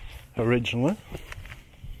originally.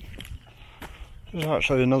 There's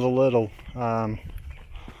actually another little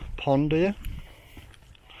pond here.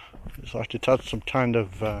 It's like it had some kind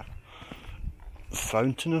of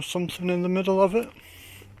fountain or something in the middle of it.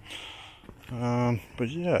 But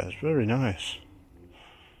yeah, it's very nice.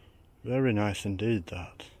 Very nice indeed,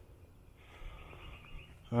 that.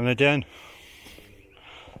 And again,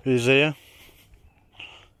 these here,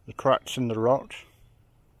 the cracks in the rock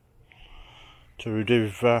to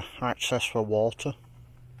give access for water,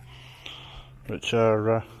 which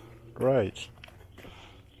are great.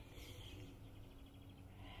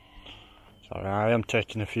 Sorry, I am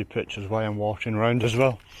taking a few pictures while I'm walking around as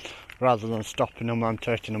well. Rather than stopping them, I'm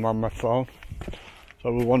taking them on my phone.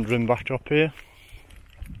 So we're wandering back up here.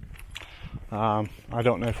 I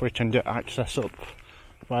don't know if we can get access up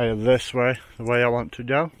via this way, the way I want to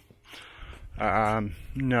go.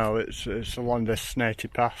 No, it's along this snaky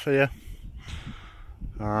path here.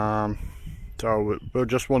 So we'll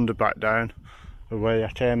just wander back down the way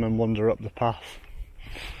I came and wander up the path.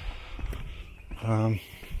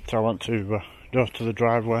 So I want to go to the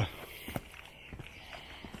driveway.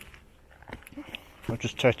 I'm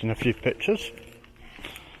just taking a few pictures.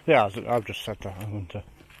 Yeah, I've just said that, haven't I?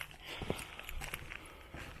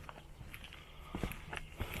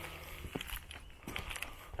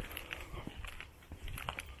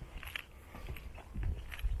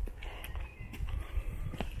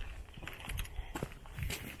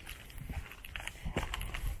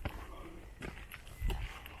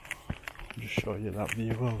 Just show you that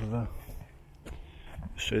view over there.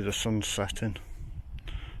 You see the sun setting.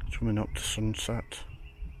 It's coming up to sunset.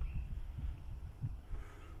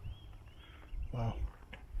 Wow.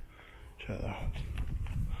 Check that out.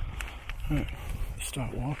 Right, let's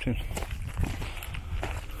start walking.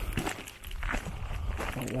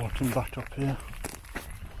 Start walking back up here.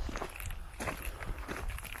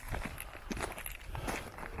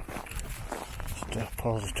 Just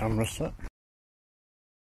pause the camera set.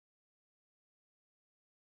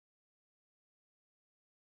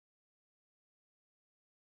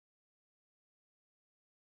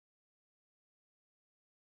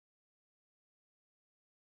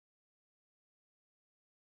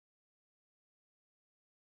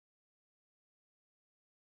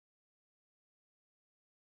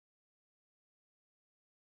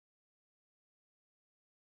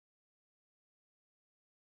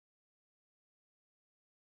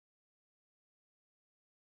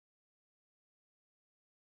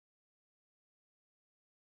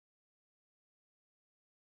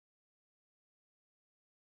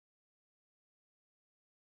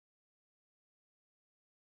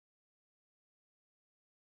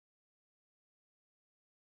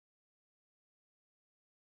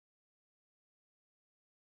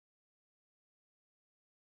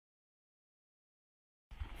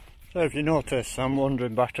 So if you notice, I'm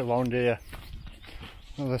wandering back around here.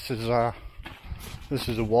 Well, this is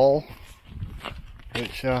a wall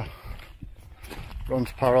which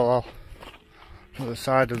runs parallel to the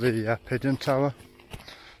side of the pigeon tower.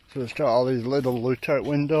 So it's got all these little lookout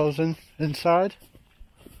windows inside.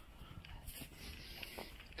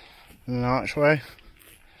 And an archway.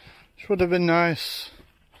 This would have been nice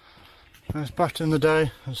back in the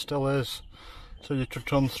day, and still is. So you could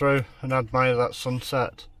come through and admire that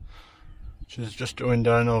sunset, which is just going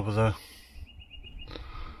down over there.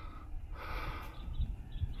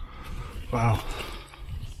 Wow.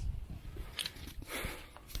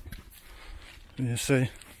 Can you see?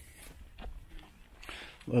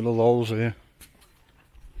 Little holes here.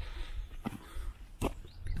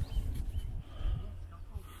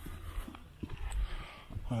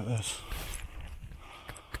 Like this.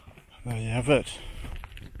 There you have it.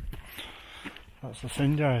 That's the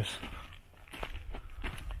thing, guys.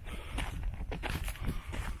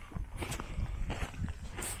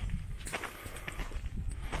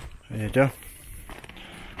 There you go.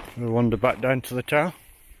 We'll wander back down to the tower.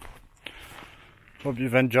 Hope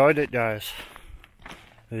you've enjoyed it, guys.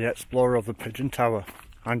 The explorer of the Pigeon Tower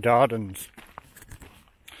and Gardens.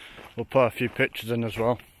 We'll put a few pictures in as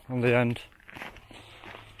well on the end.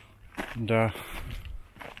 And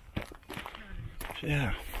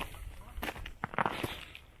yeah.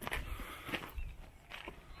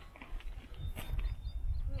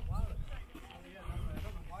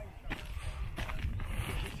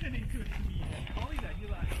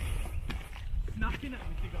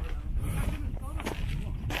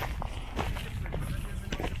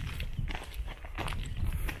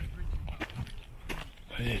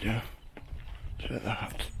 There you go. Check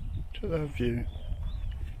that. Check that view.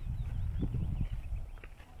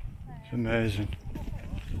 It's amazing.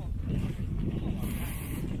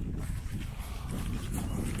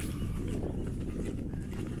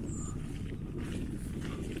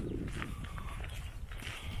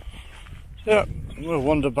 Yeah, we'll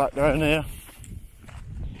wander back down here.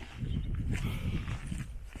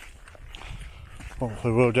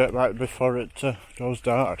 Hopefully we'll get back before it goes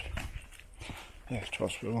dark. Yes,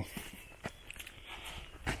 trust we will.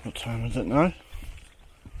 What time is it now?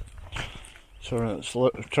 So it's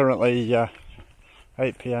currently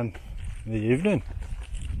 8 PM in the evening.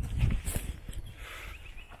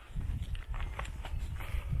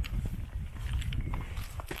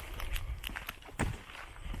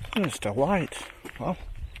 And it's still light. Well,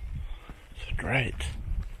 it's great.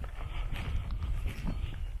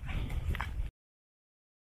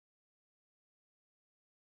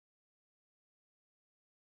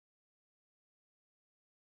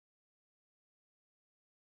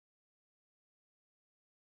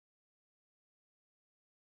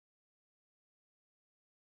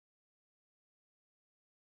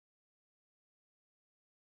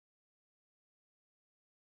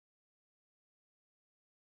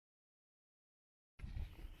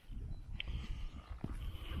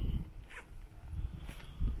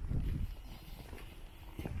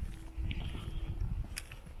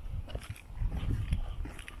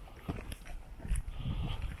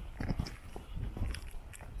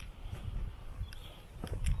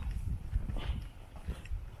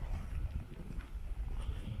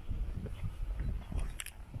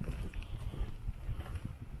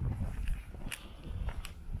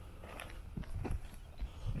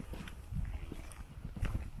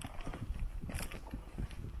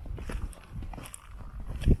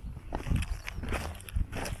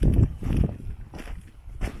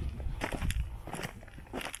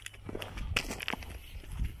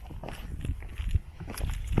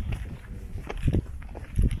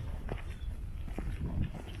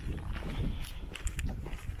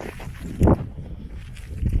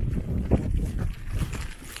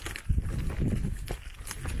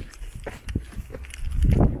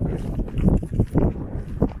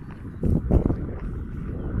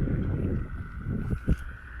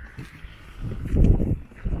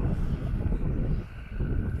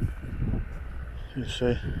 You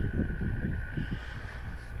see,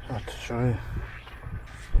 hard to show you.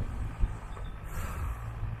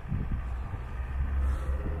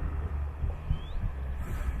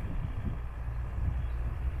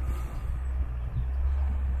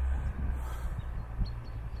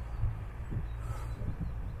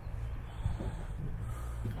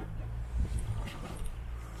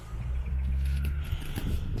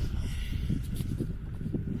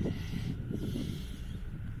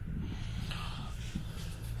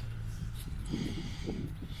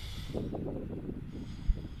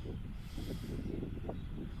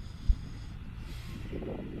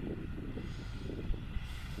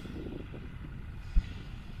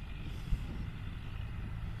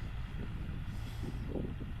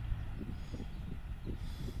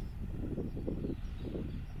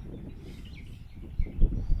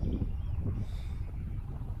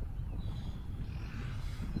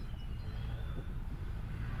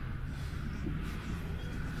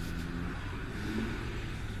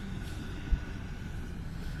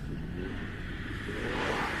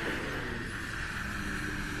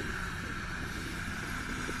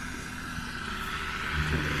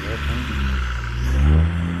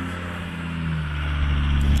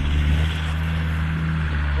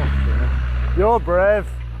 You're brave.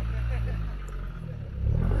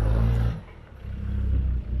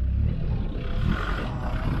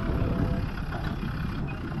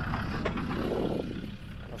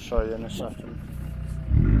 I'll show you in a second.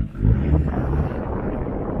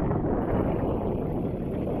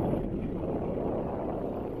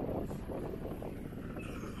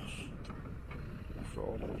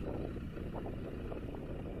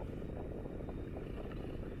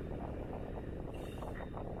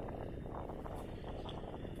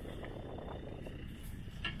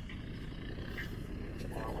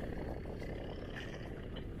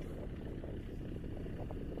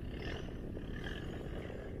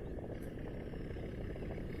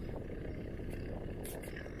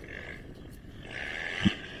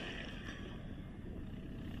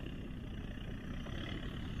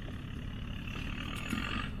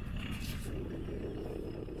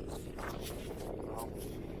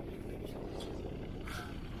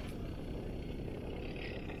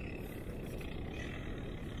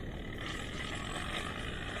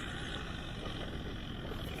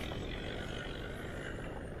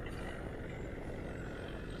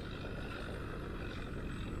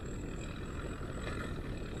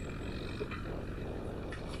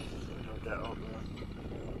 Up there.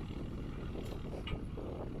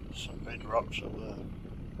 Some big rocks up there.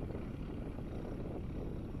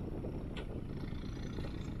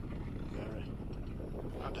 Very.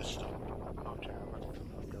 I just stop. Okay, I'm ready to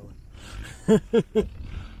keep going.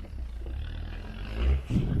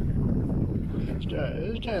 It's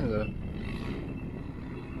down there.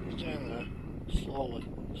 It's down there.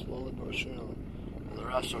 Slowly but surely. And the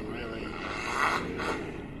rest are really.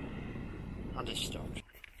 I just stopped.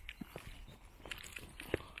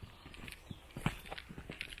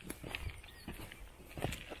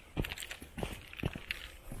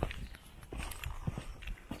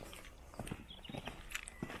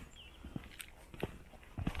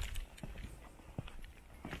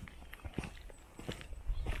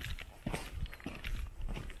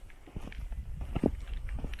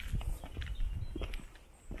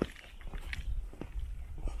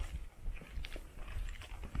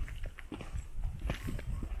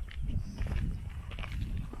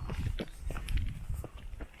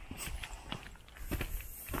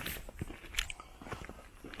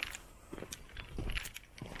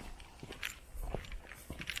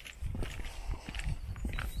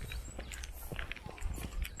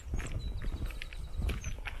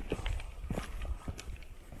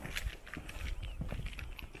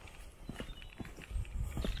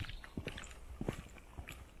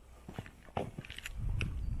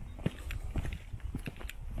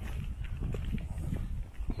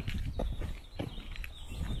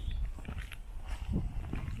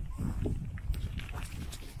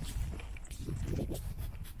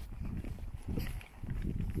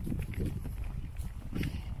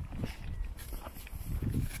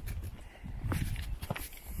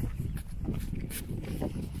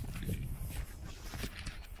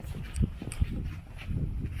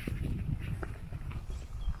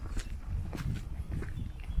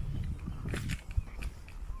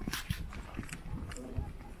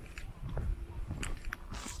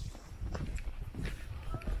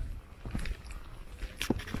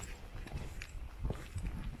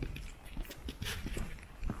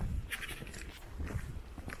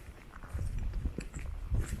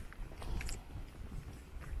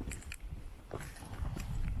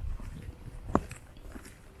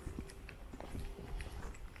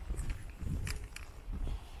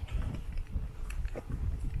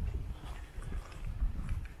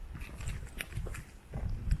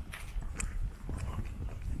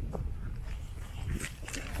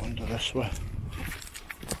 This way.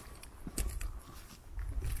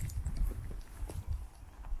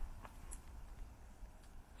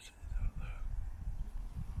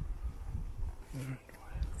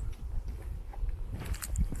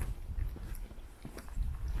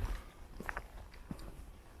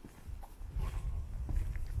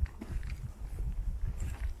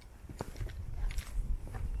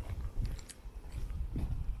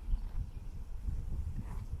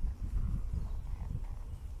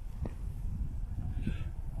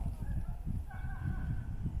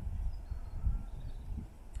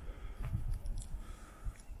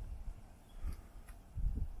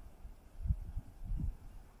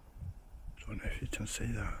 I don't know if you can see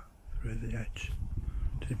that through the edge.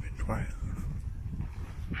 It's a bit quiet.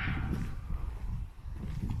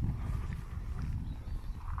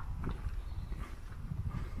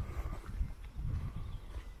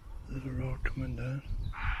 There's a road coming down.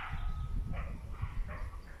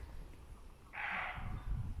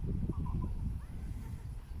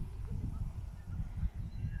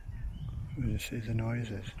 you see the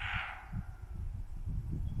noises?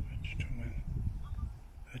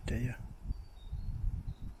 A deer.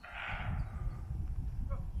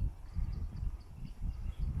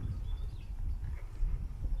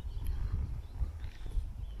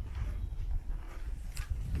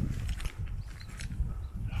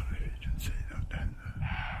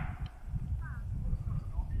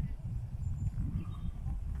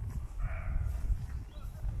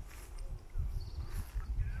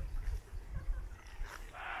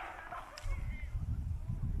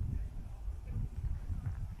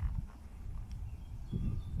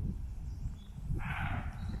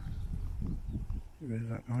 You hear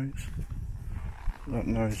that noise? That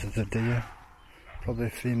noise is a deer. Probably a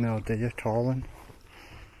female deer calling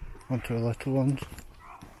onto the little ones.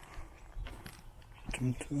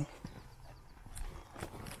 Come to her.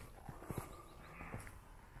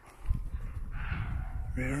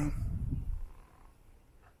 Hear them?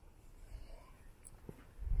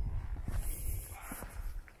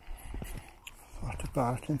 What a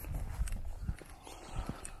barking.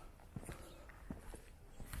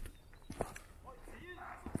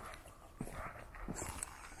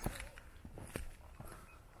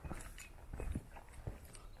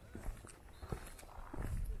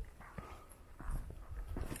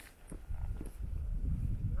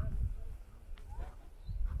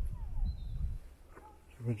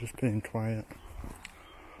 We're just being quiet.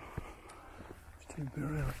 Just be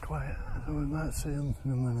really quiet. So we might see them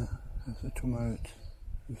in a minute if they come out.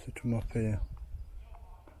 If they come up here,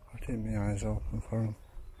 I'll keep my eyes open for them.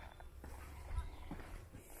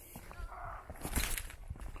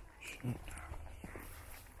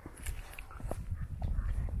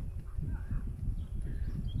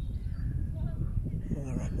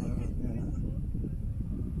 They're up there at the minute.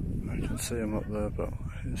 I can see them up there, but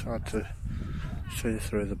it's hard to see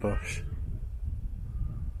through the bush.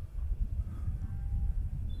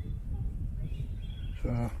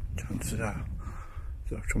 So chances are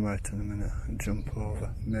they'll come out in a minute and jump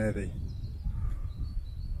over, maybe.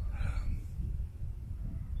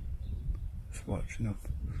 Just watching them.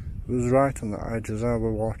 It was right on the edge as I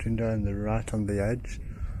were walking down, they're right on the edge.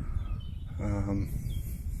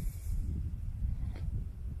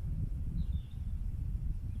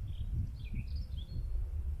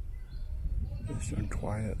 It's so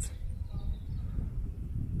quiet.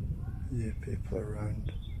 Yeah, people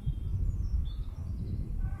around.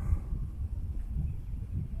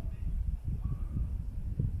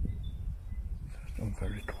 It's not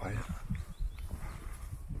very quiet.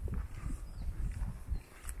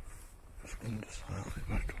 Just going to slightly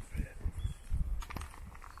back up here.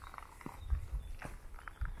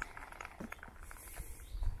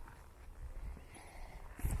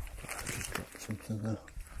 I just dropped something there.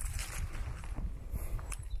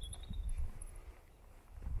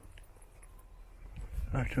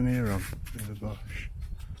 I can hear them in the bush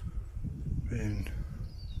being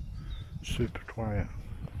super quiet.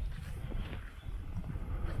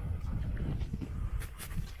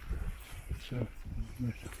 So,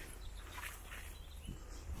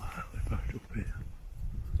 slightly back up here.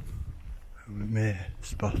 And we may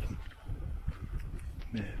spot them.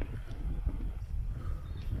 Maybe.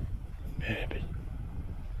 Maybe.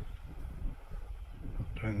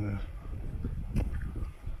 Down there.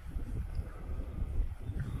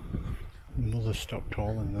 Mother stopped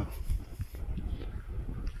calling though.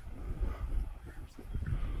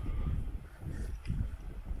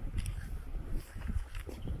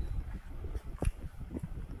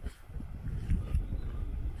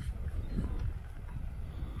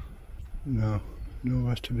 No,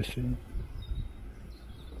 nowhere to be seen.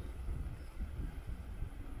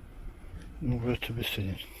 Nowhere to be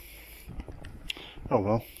seen. Oh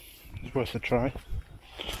well, it's worth a try.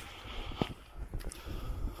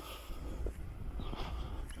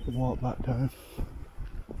 Walk back down.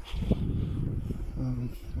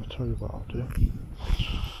 I'll tell you what I'll do.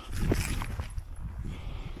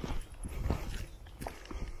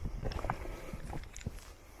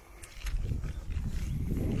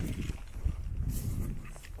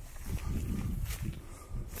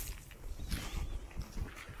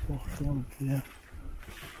 Walk along here.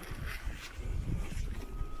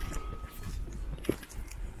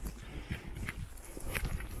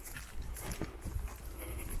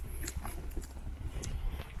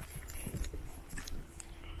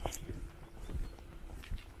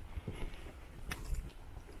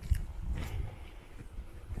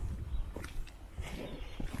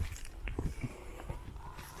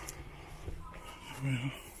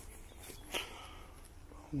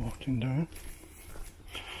 Walking down,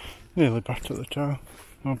 nearly back to the tower,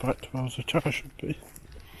 or back towards the tower should be.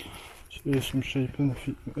 See some sheep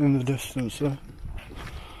in the distance there.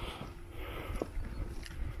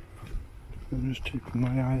 I'm just keeping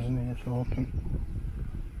my eyes and ears open.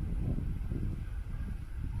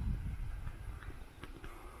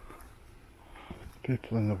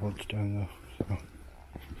 People in the woods down there, so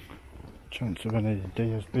chance of any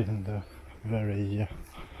deers being there very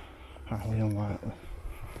highly unlikely.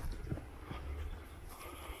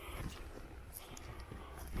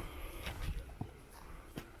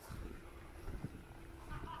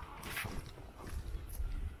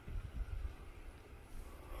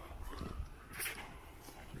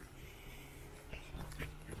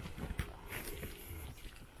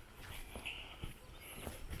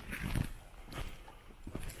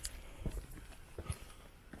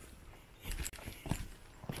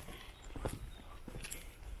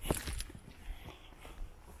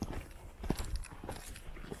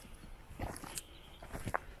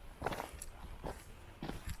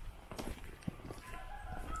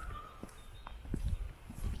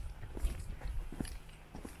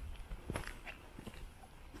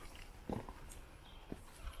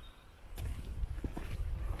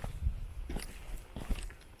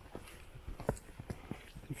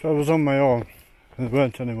 If I was on my own and there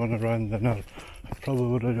weren't anyone around, then I probably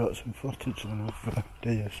would have got some footage of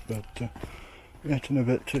deers, but making a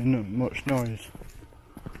bit too much noise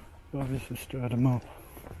obviously stirred them up.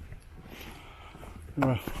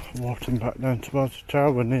 We're walking back down towards the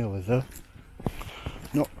tower, we're nearly there.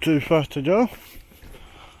 Not too far to go,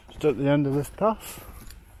 just at the end of this pass.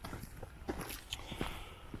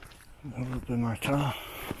 That will be my car.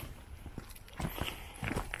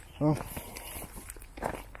 So,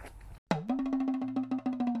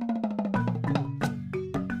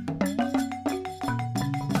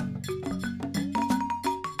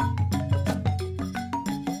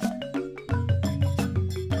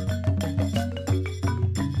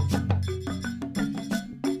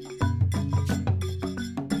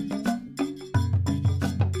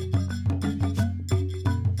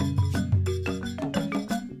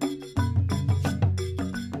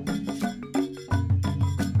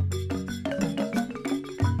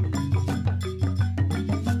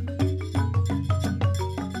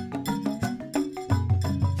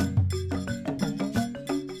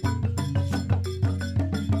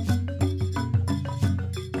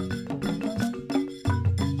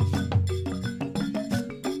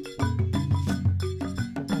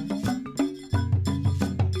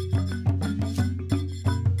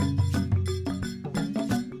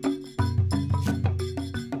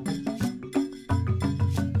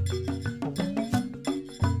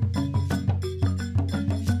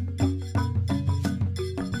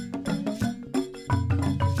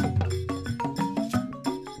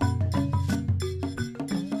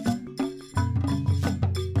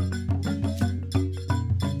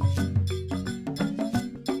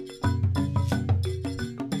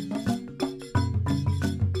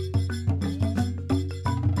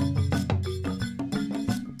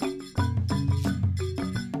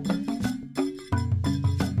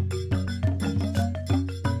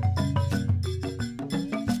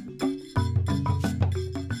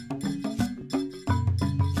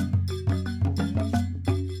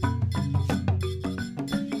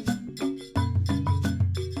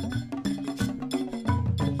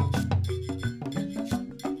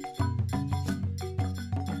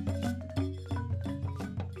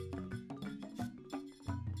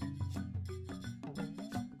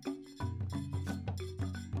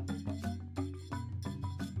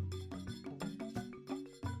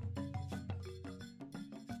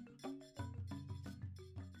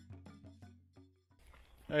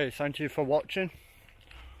 hey, thank you for watching.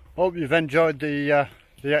 Hope you've enjoyed the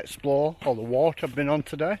explore or the walk I've been on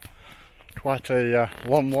today. Quite a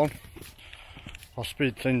long one. I'll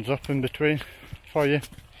speed things up in between for you,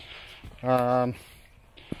 so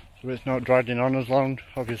it's not dragging on as long.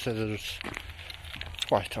 Obviously there's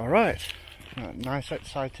quite alright. Nice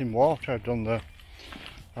exciting walk I've done there.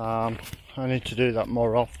 I need to do that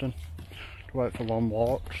more often, to wait for long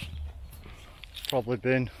walks. Probably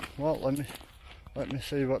been, well, let me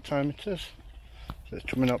see what time it is. So it's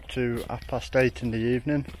coming up to 8:30 in the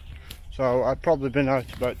evening. So I've probably been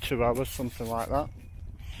out about 2 hours, something like that.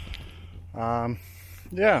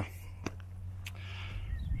 Yeah.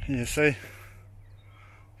 Can you see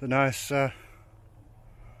the nice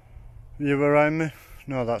view around me?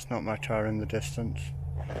 No, that's not my car in the distance.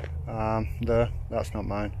 There, that's not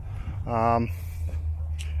mine.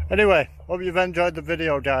 Anyway, hope you've enjoyed the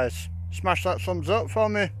video, guys. Smash that thumbs up for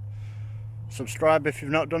me. Subscribe if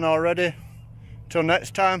you've not done already. Till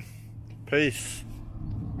next time, peace.